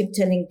 But I keep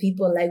telling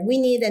people, like, we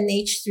need an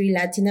H3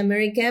 Latin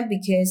America,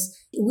 because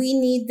we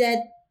need that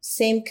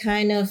same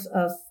kind of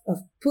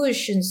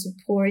push and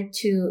support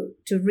to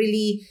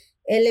really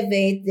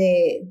elevate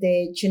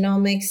the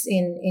genomics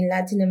in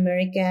Latin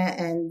America,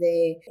 and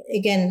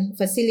again,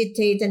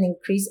 facilitate and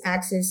increase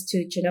access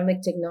to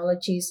genomic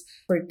technologies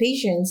for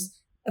patients.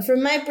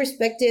 From my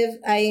perspective,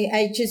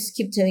 I just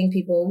keep telling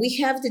people we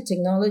have the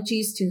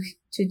technologies to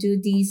do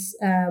these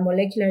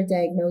molecular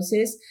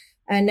diagnosis.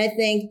 And I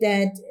think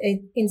that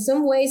in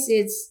some ways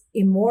it's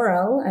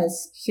immoral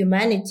as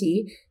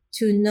humanity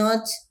to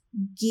not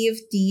give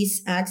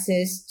these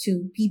access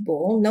to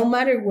people, no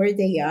matter where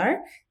they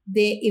are.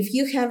 If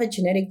you have a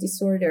genetic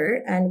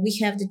disorder and we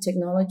have the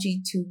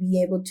technology to be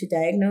able to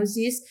diagnose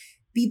this,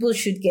 people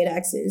should get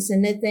access.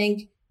 And I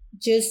think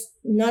just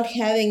not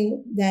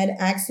having that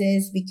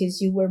access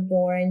because you were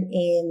born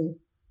in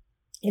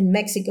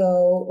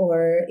Mexico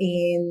or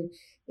in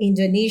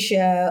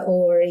Indonesia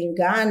or in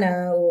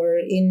Ghana or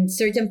in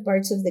certain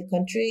parts of the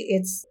country,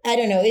 I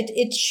don't know,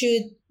 it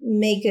should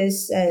make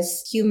us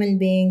as human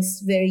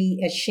beings very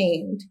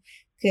ashamed.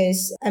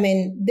 Because, I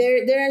mean,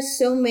 there are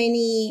so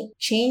many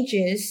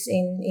changes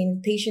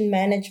in patient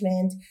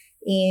management,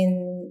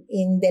 in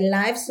the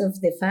lives of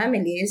the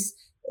families,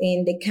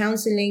 in the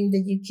counseling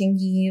that you can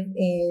give,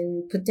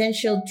 in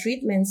potential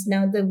treatments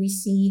now that we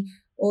see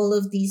all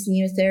of these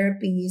new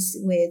therapies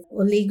with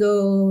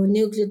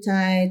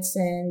oligonucleotides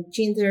and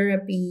gene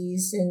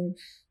therapies and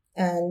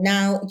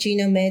now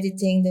genome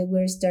editing that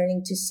we're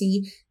starting to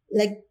see.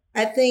 Like,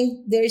 I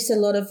think there's a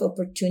lot of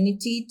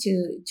opportunity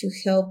to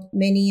help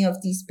many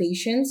of these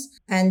patients.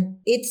 And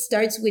it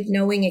starts with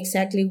knowing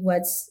exactly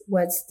what's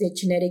the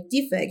genetic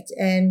defect.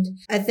 And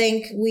I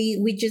think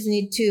we just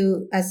need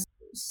to, as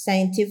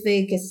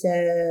scientific, as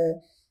a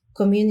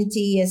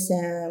community, as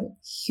a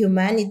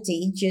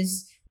humanity,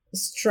 just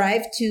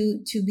strive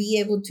to be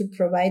able to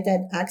provide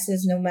that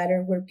access no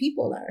matter where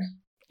people are.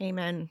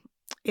 Amen.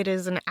 It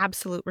is an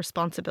absolute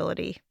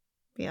responsibility.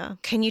 Yeah.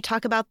 Can you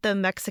talk about the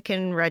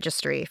Mexican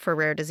registry for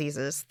rare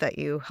diseases that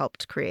you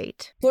helped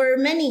create? For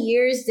many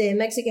years, the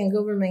Mexican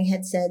government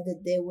had said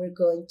that they were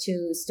going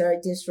to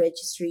start this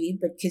registry,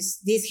 because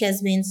this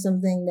has been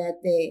something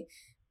that the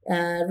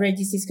rare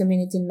disease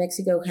community in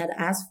Mexico had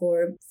asked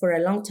for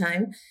a long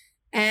time.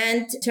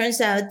 And it turns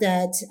out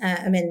that,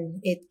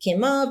 it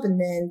came up and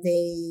then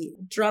they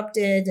dropped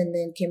it and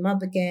then came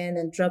up again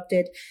and dropped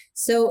it.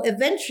 So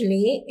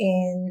eventually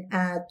in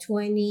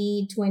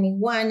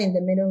 2021, in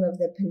the middle of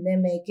the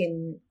pandemic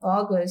in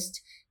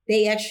August,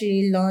 they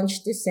actually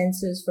launched the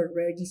census for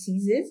rare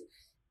diseases.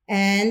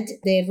 And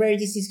the rare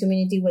disease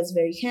community was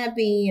very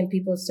happy and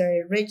people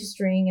started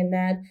registering and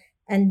that.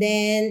 And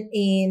then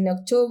in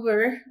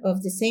October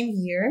of the same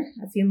year,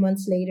 a few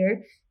months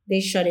later,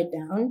 they shut it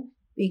down,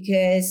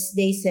 because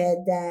they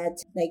said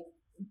that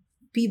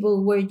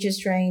people were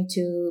just trying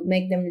to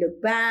make them look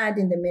bad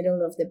in the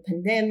middle of the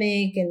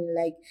pandemic, and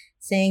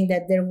saying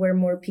that there were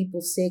more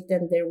people sick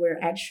than there were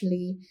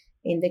actually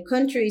in the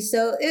country.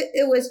 So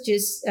it was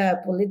just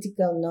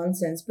political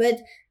nonsense.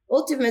 But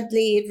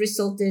ultimately it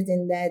resulted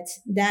in that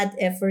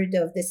effort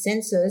of the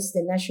census,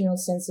 the national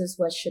census,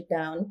 was shut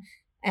down.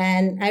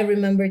 And I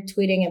remember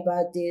tweeting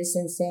about this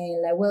and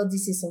saying, well,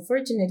 this is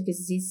unfortunate,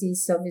 because this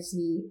is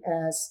obviously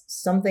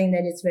something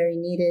that is very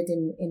needed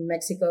in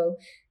Mexico,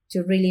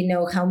 to really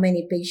know how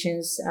many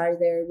patients are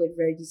there with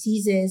rare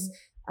diseases.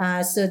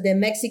 So the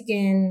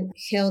Mexican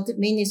Health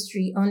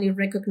Ministry only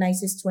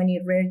recognizes 20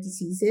 rare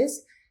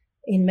diseases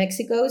in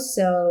Mexico.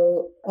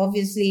 So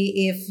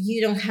obviously, if you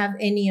don't have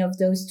any of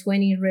those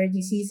 20 rare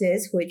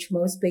diseases, which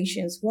most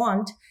patients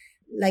want,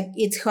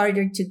 it's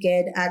harder to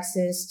get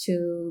access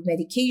to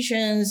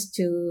medications,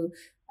 to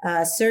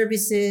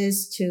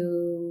services,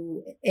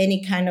 to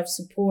any kind of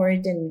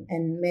support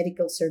and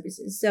medical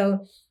services.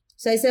 So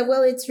I said,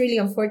 well, it's really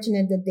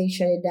unfortunate that they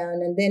shut it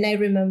down. And then I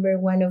remember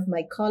one of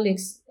my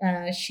colleagues,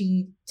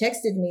 she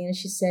texted me and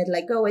she said,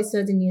 oh, I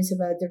saw the news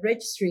about the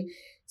registry.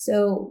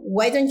 So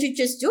why don't you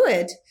just do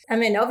it? I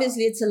mean,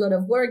 obviously it's a lot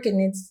of work,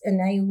 and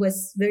I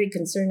was very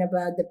concerned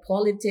about the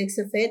politics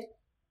of it.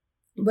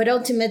 But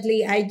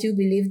ultimately, I do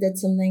believe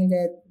that's something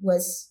that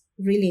was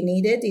really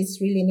needed.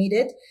 It's really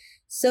needed.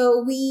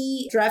 So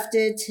we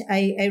drafted,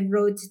 I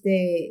wrote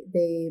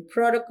the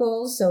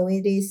protocol. So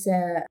it is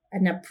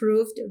an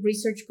approved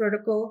research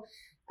protocol.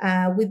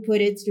 We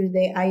put it through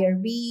the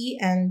IRB,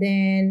 and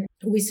then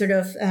we sort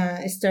of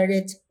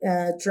started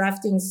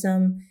drafting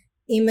some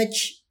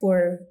image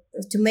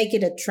to make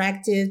it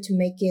attractive, to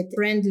make it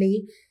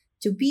friendly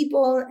to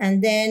people.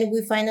 And then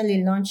we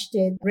finally launched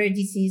it Rare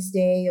Disease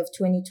Day of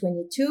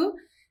 2022.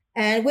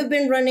 And we've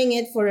been running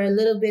it for a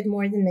little bit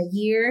more than a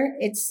year.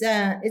 It's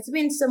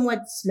been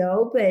somewhat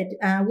slow, but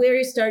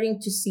we're starting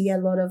to see a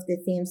lot of the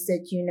themes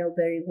that you know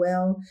very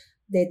well.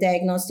 The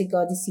diagnostic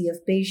odyssey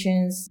of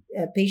patients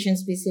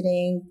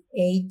visiting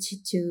 8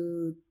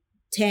 to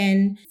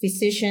 10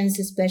 physicians,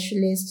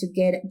 specialists to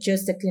get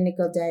just a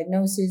clinical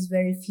diagnosis.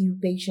 Very few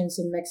patients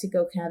in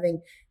Mexico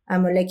having a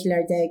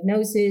molecular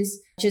diagnosis.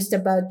 Just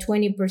about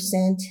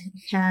 20%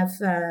 have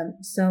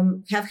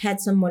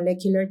had some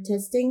molecular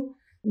testing.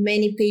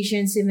 Many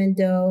patients, even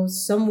though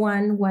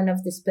one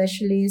of the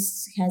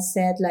specialists has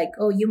said like,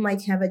 oh, you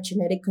might have a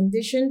genetic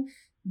condition,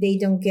 they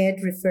don't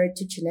get referred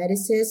to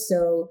geneticists.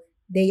 So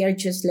they are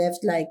just left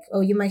like, oh,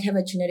 you might have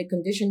a genetic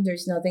condition.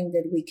 There's nothing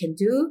that we can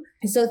do.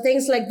 So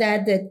things like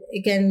that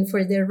again,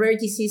 for the rare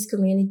disease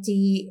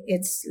community,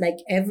 it's like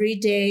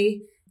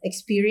everyday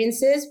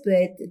experiences,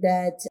 but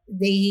that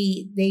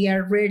they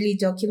are rarely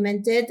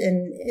documented.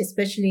 And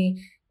especially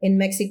in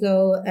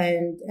Mexico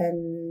and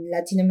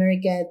Latin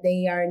America,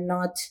 they are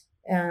not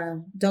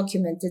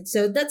documented.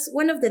 So that's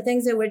one of the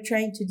things that we're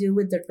trying to do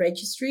with the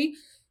registry.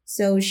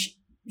 So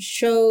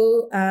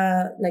show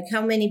like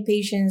how many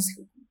patients,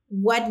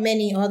 what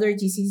many other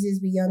diseases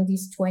beyond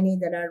these 20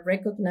 that are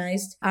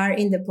recognized are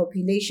in the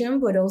population,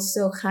 but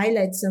also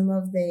highlight some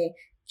of the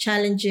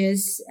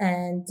challenges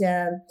and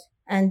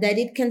that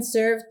it can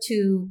serve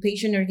to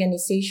patient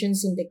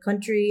organizations in the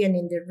country and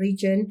in the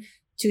region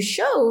to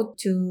show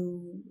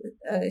to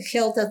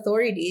health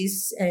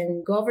authorities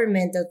and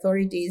government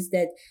authorities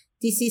that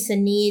this is a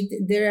need.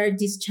 There are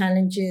these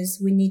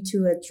challenges. We need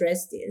to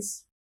address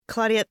this.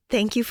 Claudia,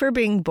 thank you for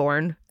being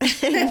born.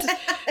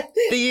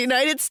 The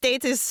United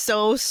States is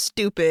so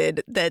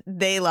stupid that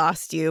they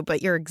lost you,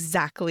 but you're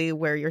exactly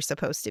where you're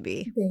supposed to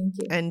be. Thank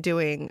you. And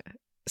doing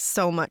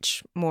so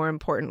much more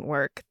important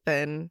work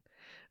than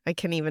I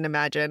can even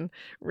imagine,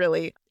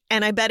 really.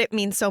 And I bet it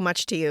means so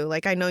much to you.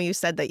 Like, I know you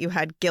said that you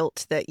had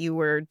guilt that you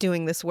were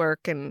doing this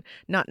work and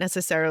not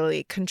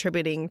necessarily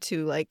contributing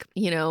to, like,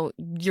 you know,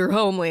 your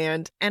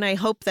homeland. And I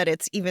hope that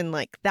it's even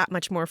like that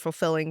much more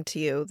fulfilling to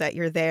you that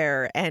you're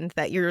there and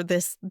that you're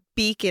this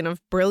beacon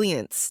of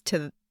brilliance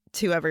to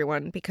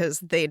everyone, because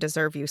they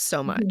deserve you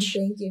so much.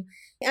 Thank you.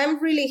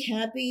 I'm really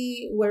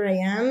happy where I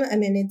am. I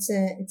mean, it's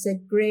a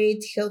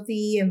great,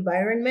 healthy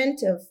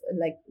environment of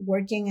like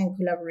working and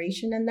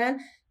collaboration and that.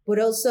 But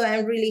also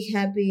I'm really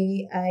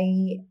happy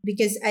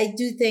because I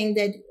do think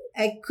that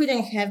I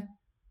couldn't have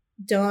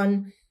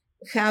done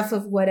half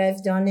of what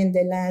I've done in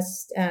the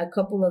last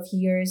couple of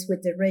years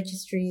with the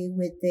registry,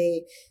 with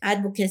the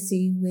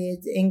advocacy,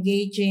 with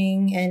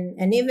engaging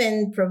and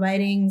even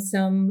providing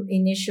some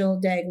initial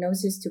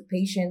diagnosis to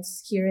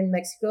patients here in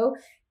Mexico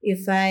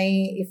if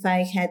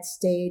I had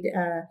stayed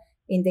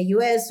in the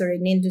US or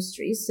in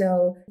industry.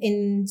 So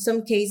in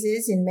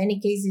many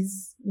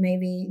cases,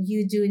 maybe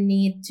you do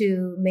need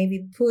to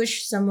maybe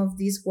push some of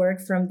this work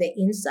from the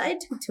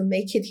inside to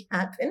make it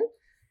happen.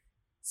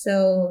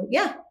 So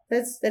yeah,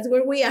 that's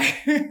where we are.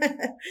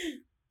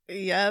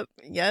 Yep.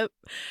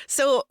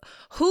 So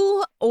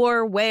who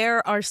or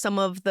where are some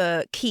of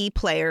the key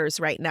players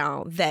right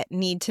now that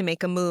need to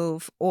make a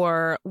move,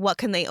 or what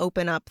can they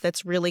open up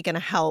that's really going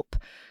to help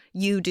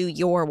you do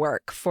your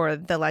work for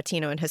the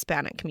Latino and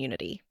Hispanic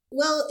community?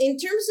 Well, in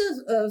terms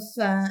of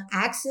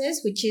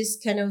access, which is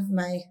kind of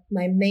my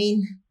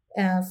main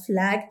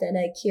flag that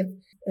I keep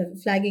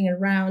flagging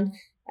around,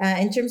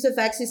 in terms of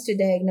access to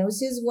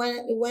diagnosis,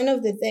 one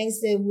of the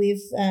things that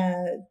we've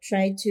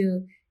tried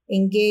to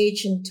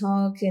engage and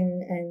talk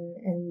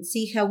and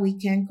see how we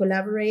can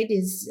collaborate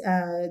is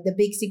the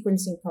big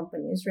sequencing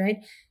companies, right?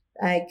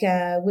 Like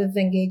we've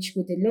engaged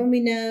with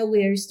Illumina.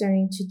 We're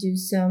starting to do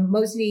some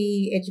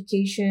mostly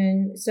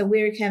education. So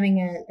we're having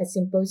a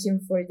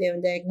symposium for the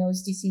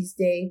Undiagnosed Disease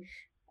Day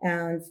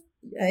on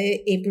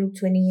April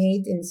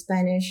 28th in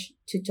Spanish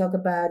to talk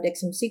about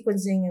exome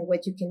sequencing and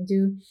what you can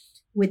do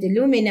with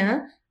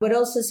Illumina, but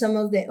also some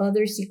of the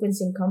other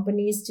sequencing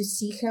companies to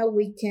see how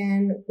we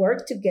can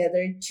work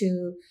together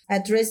to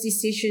address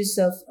these issues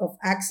of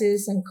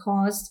access and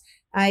cost.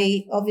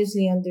 I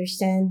obviously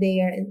understand they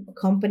are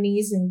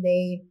companies and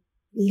they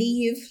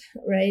live,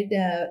 right,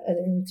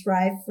 and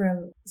thrive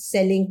from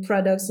selling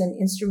products and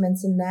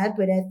instruments and that.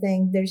 But I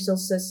think there's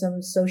also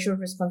some social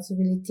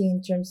responsibility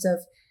in terms of,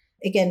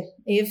 again,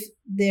 if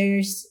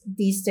there's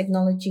this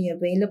technology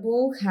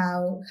available,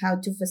 how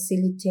to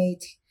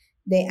facilitate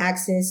the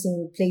access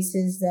in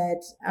places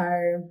that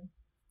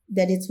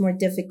it's more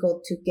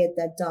difficult to get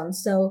that done.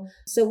 So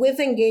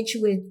we've engaged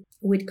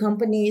with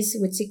companies,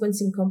 with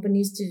sequencing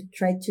companies to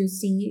try to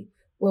see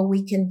what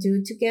we can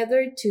do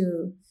together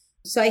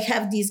so I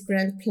have this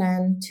grand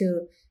plan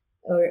to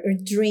or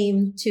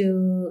dream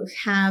to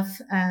have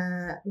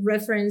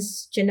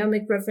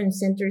genomic reference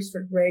centers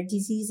for rare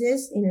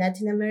diseases in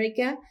Latin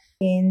America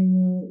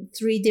in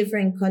 3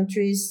 different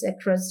countries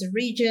across the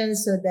region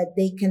so that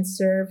they can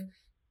serve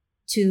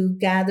to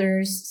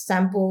gather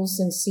samples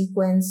and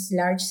sequence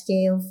large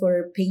scale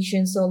for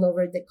patients all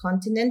over the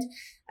continent.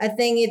 I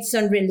think it's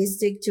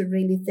unrealistic to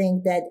really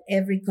think that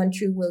every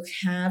country will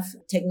have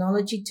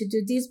technology to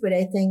do this, but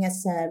I think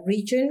as a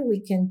region,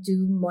 we can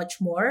do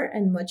much more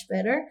and much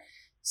better.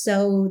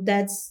 So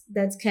that's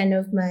kind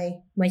of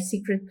my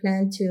secret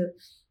plan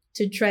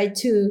to try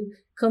to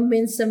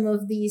convince some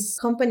of these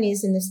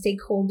companies and the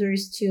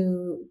stakeholders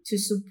to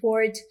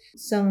support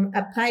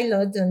a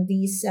pilot on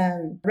these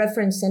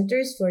reference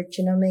centers for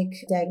genomic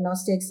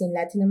diagnostics in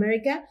Latin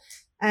America.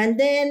 And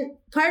then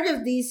part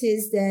of this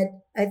is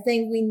that I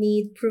think we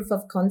need proof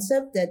of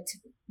concept that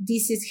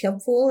this is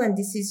helpful and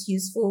this is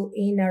useful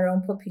in our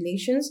own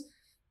populations.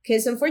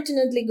 Because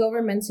unfortunately,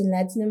 governments in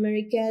Latin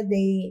America,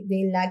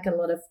 they lack a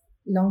lot of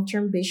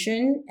long-term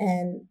vision.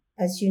 And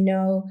as you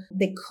know,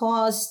 the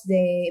cost,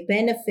 the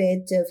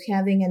benefit of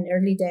having an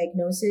early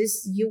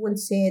diagnosis, you wouldn't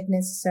see it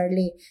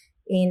necessarily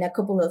in a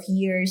couple of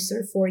years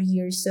or 4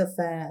 years of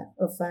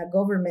a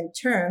government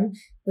term,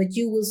 but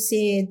you will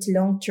see it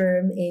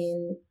long-term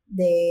in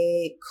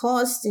the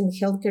cost in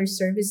healthcare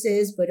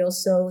services, but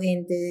also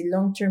in the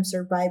long-term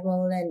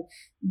survival and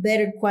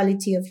better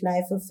quality of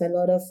life of a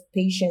lot of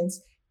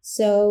patients.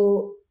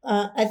 So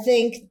I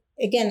think,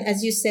 again,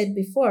 as you said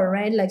before,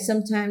 right? Like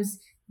sometimes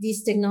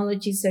these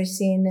technologies are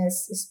seen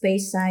as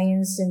space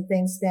science and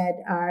things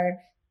that are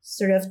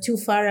sort of too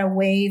far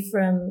away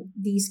from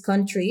these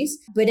countries.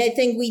 But I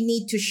think we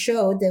need to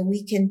show that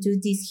we can do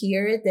this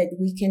here, that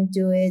we can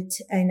do it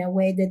in a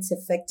way that's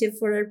effective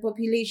for our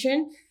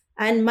population.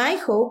 And my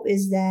hope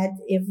is that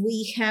if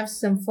we have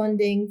some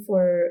funding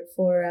for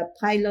a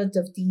pilot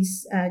of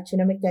these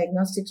genomic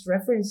diagnostics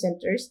reference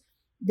centers,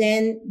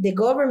 then the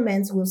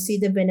governments will see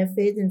the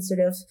benefit and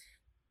sort of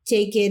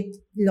take it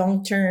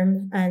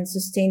long-term and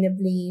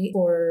sustainably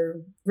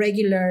for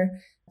regular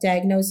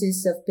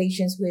diagnosis of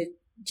patients with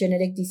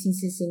genetic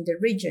diseases in the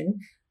region.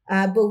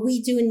 But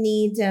we do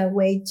need a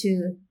way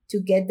to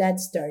get that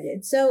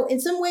started. So in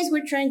some ways,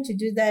 we're trying to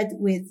do that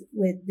with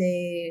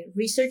the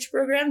research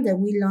program that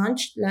we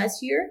launched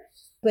last year.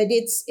 But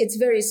it's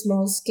very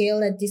small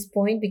scale at this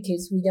point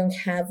because we don't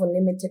have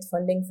unlimited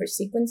funding for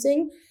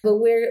sequencing. But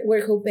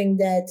we're hoping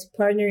that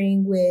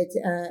partnering with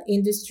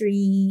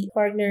industry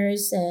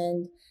partners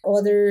and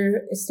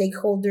other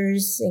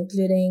stakeholders,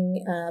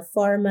 including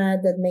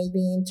pharma that may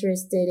be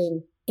interested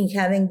in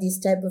having this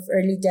type of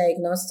early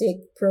diagnostic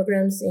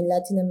programs in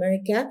Latin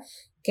America,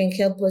 can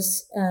help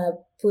us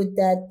put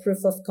that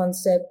proof of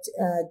concept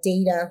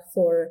data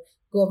for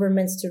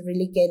governments to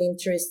really get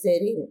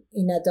interested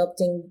in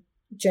adopting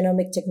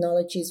genomic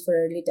technologies for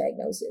early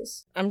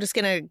diagnosis. I'm just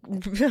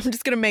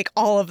gonna make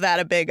all of that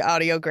a big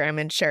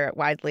audiogram and share it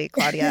widely,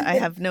 Claudia. I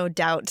have no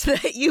doubt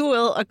that you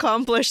will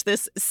accomplish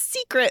this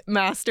secret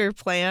master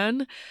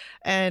plan,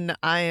 and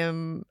I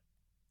am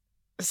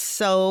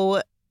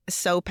so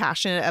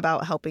passionate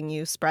about helping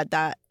you spread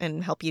that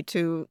and help you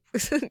to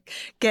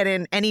get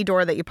in any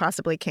door that you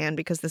possibly can,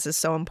 because this is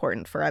so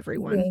important for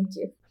everyone. Thank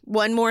you.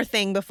 One more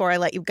thing before I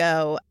let you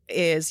go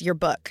is your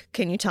book.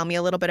 Can you tell me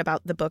a little bit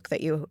about the book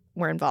that you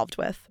were involved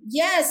with?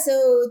 Yeah, so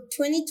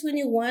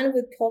 2021,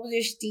 we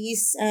published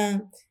these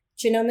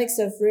Genomics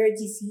of Rare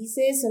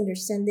Diseases,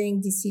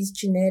 Understanding Disease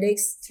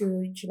Genetics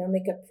Through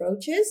Genomic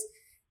Approaches.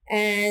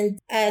 And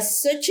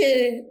such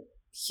a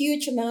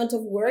huge amount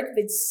of work,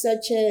 but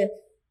such a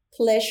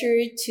pleasure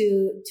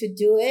to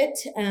do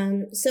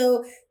it.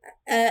 So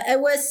I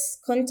was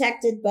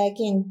contacted back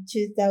in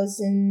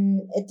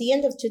at the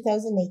end of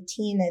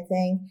 2018, I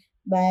think,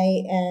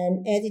 by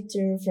an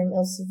editor from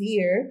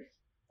Elsevier,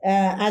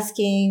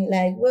 asking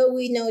like, well,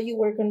 we know you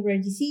work on rare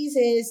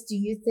diseases. Do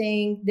you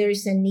think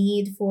there's a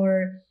need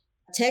for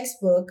a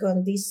textbook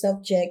on this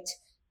subject?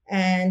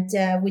 And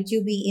would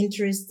you be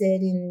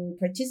interested in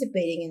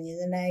participating in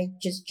it? And I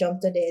just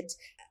jumped at it.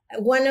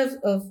 One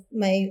of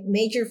my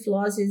major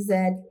flaws is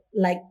that,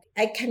 like,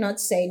 I cannot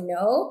say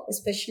no,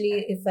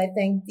 especially if I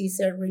think these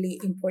are really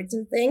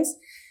important things.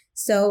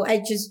 So I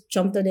just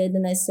jumped at it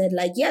and I said,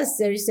 like, yes,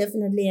 there is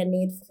definitely a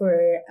need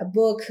for a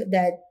book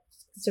that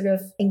sort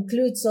of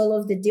includes all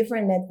of the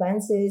different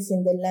advances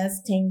in the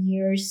last 10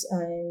 years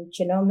on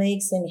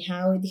genomics and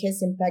how it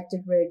has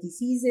impacted rare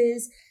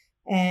diseases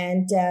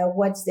and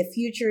what's the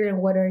future and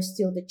what are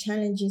still the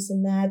challenges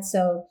in that.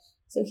 So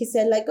he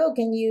said, like, oh,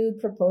 can you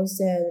propose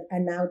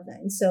an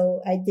outline?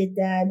 So I did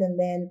that, and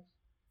then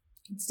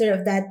sort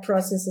of that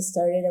process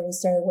started and we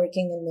started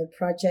working in the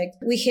project.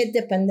 We hit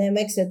the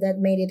pandemic, so that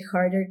made it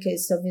harder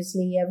because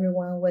obviously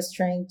everyone was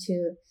trying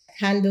to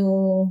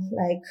handle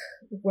like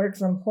work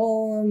from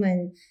home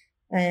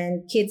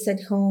and kids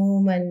at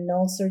home and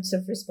all sorts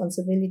of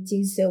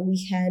responsibilities. So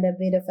we had a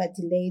bit of a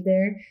delay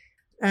there.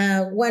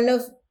 One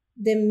of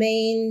the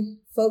main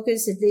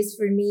focus, at least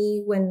for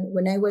me,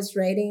 when I was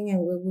writing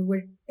and when we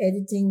were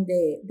editing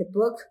the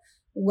book,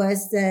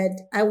 was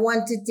that I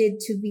wanted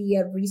it to be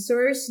a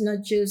resource,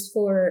 not just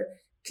for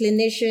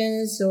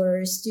clinicians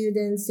or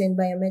students in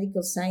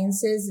biomedical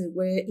sciences that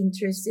were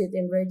interested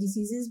in rare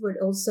diseases, but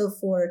also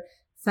for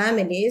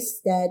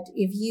families that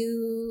if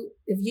you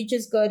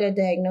just got a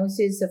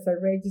diagnosis of a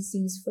rare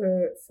disease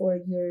for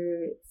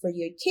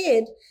your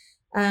kid,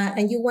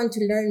 and you want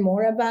to learn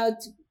more about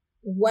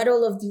what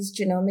all of these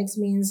genomics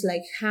means,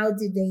 like how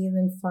did they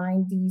even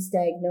find these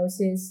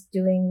diagnoses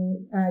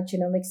doing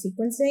genomic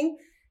sequencing,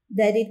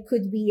 that it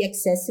could be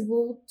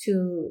accessible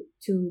to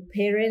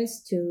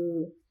parents,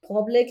 to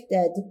public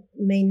that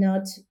may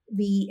not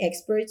be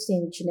experts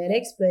in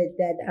genetics, but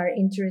that are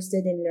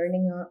interested in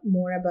learning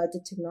more about the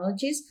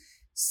technologies.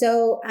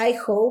 So I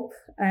hope,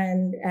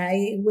 and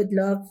I would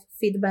love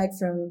feedback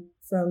from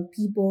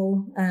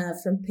people,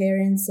 from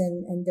parents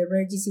and the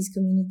rare disease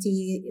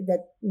community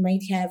that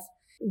might have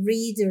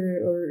read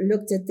or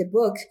looked at the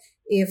book,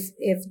 if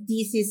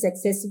this is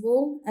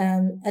accessible.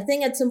 I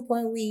think at some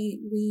point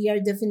we are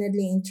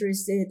definitely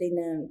interested in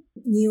a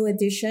new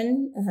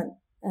edition,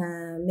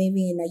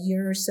 maybe in a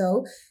year or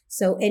so.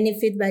 So any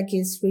feedback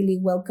is really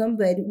welcome,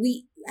 but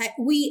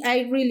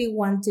I really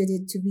wanted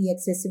it to be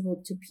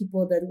accessible to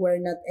people that were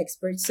not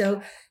experts.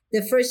 So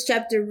the first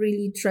chapter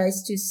really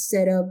tries to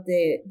set up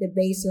the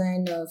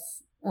baseline of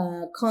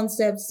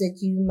concepts that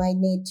you might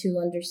need to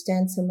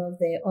understand some of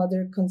the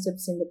other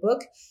concepts in the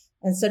book,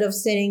 and sort of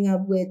setting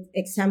up with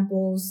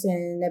examples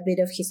and a bit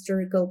of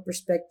historical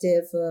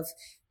perspective of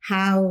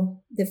how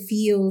the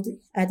field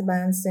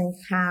advanced and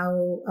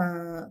how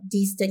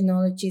these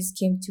technologies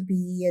came to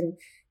be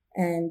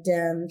and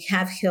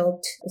have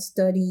helped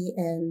study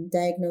and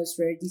diagnose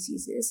rare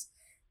diseases.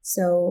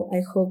 So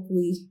I hope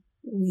we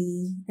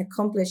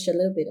accomplish a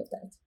little bit of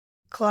that.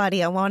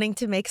 Claudia, wanting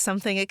to make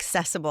something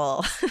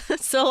accessible.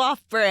 So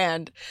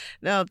off-brand.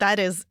 No, that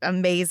is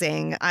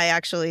amazing. I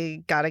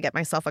actually got to get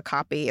myself a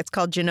copy. It's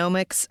called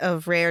Genomics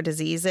of Rare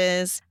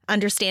Diseases,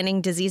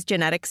 Understanding Disease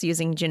Genetics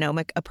Using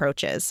Genomic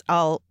Approaches.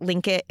 I'll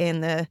link it in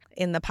the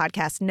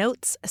podcast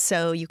notes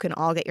so you can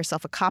all get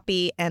yourself a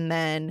copy, and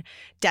then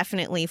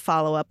definitely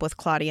follow up with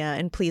Claudia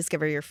and please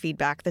give her your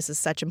feedback. This is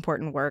such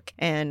important work,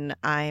 and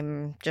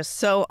I'm just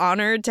so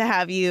honored to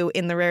have you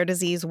in the rare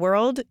disease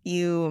world.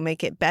 You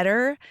make it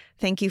better.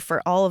 Thank you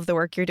for all of the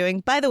work you're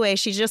doing. By the way,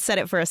 she just said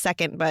it for a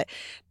second, but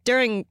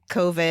during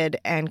COVID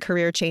and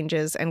career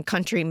changes and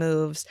country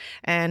moves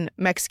and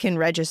Mexican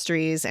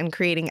registries and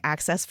creating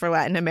access for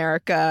Latin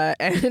America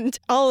and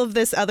all of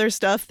this other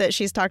stuff that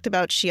she's talked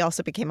about, she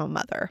also became a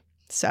mother.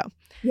 So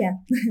yeah,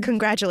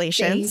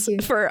 congratulations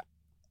for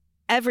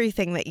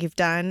everything that you've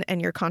done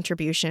and your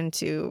contribution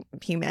to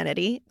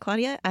humanity,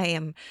 Claudia. I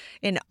am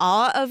in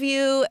awe of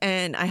you,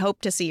 and I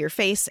hope to see your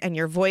face and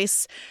your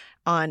voice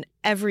on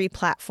every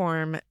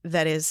platform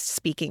that is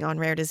speaking on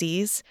rare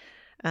disease.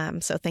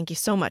 So thank you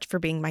so much for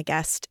being my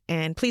guest.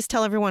 And please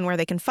tell everyone where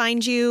they can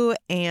find you.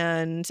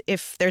 And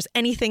if there's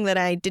anything that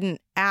I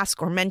didn't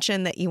ask or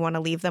mention that you want to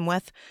leave them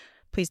with,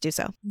 please do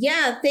so.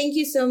 Yeah, thank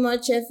you so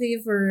much,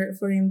 Effie, for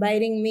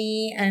inviting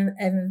me. I'm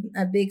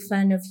a big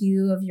fan of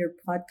you, of your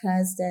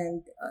podcast,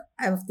 and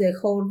of the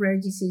whole rare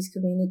disease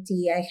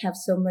community. I have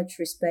so much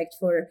respect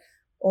for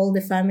all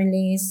the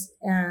families,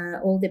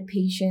 all the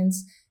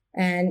patients.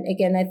 And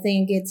again, I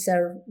think it's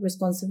our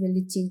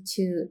responsibility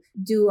to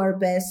do our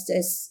best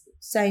as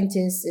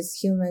scientists, as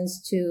humans,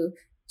 to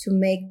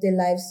make the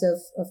lives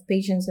of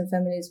patients and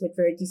families with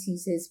rare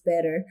diseases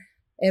better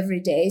every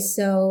day.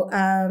 So,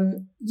 I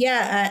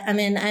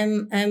mean,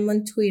 I'm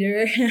on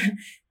Twitter.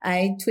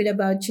 I tweet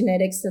about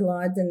genetics a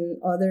lot and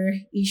other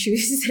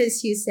issues,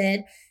 as you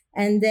said.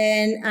 And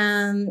then,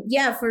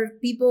 for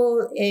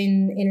people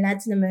in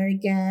Latin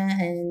America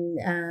and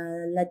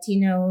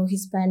Latino,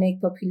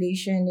 Hispanic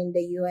population in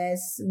the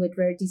US with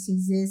rare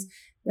diseases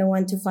that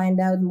want to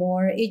find out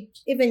more,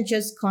 even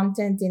just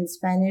content in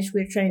Spanish,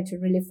 we're trying to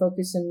really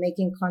focus on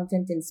making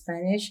content in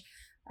Spanish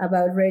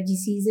about rare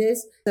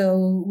diseases.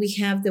 So we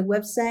have the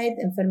website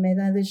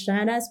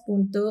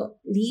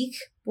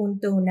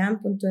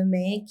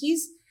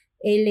enfermedadesraras.lig.unam.mx,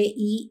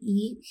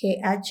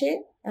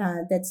 LIIGH.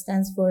 That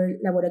stands for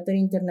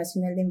Laboratorio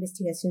Internacional de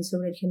Investigación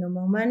sobre el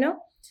Genoma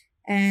Humano.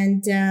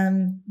 And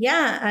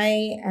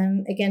I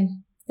am,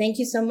 again, thank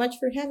you so much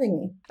for having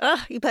me.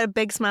 Oh, you put a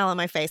big smile on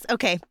my face.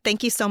 Okay,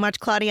 thank you so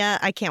much, Claudia.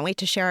 I can't wait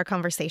to share our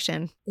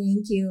conversation.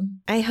 Thank you.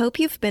 I hope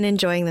you've been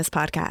enjoying this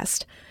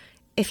podcast.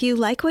 If you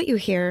like what you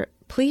hear,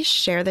 please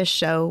share this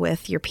show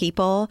with your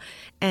people,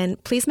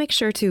 and please make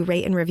sure to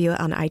rate and review it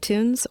on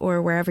iTunes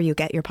or wherever you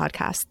get your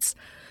podcasts.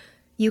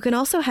 You can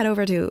also head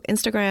over to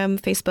Instagram,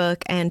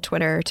 Facebook, and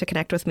Twitter to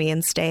connect with me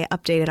and stay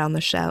updated on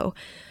the show.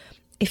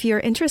 If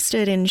you're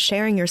interested in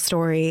sharing your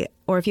story,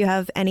 or if you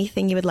have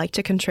anything you would like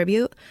to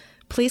contribute,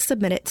 please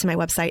submit it to my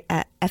website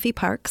at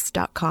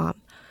effieparks.com.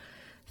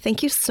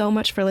 Thank you so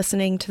much for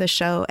listening to the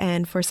show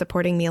and for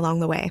supporting me along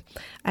the way.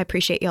 I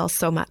appreciate y'all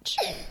so much.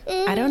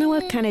 I don't know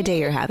what kind of day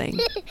you're having,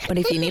 but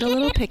if you need a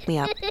little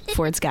pick-me-up,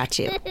 Ford's got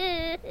you.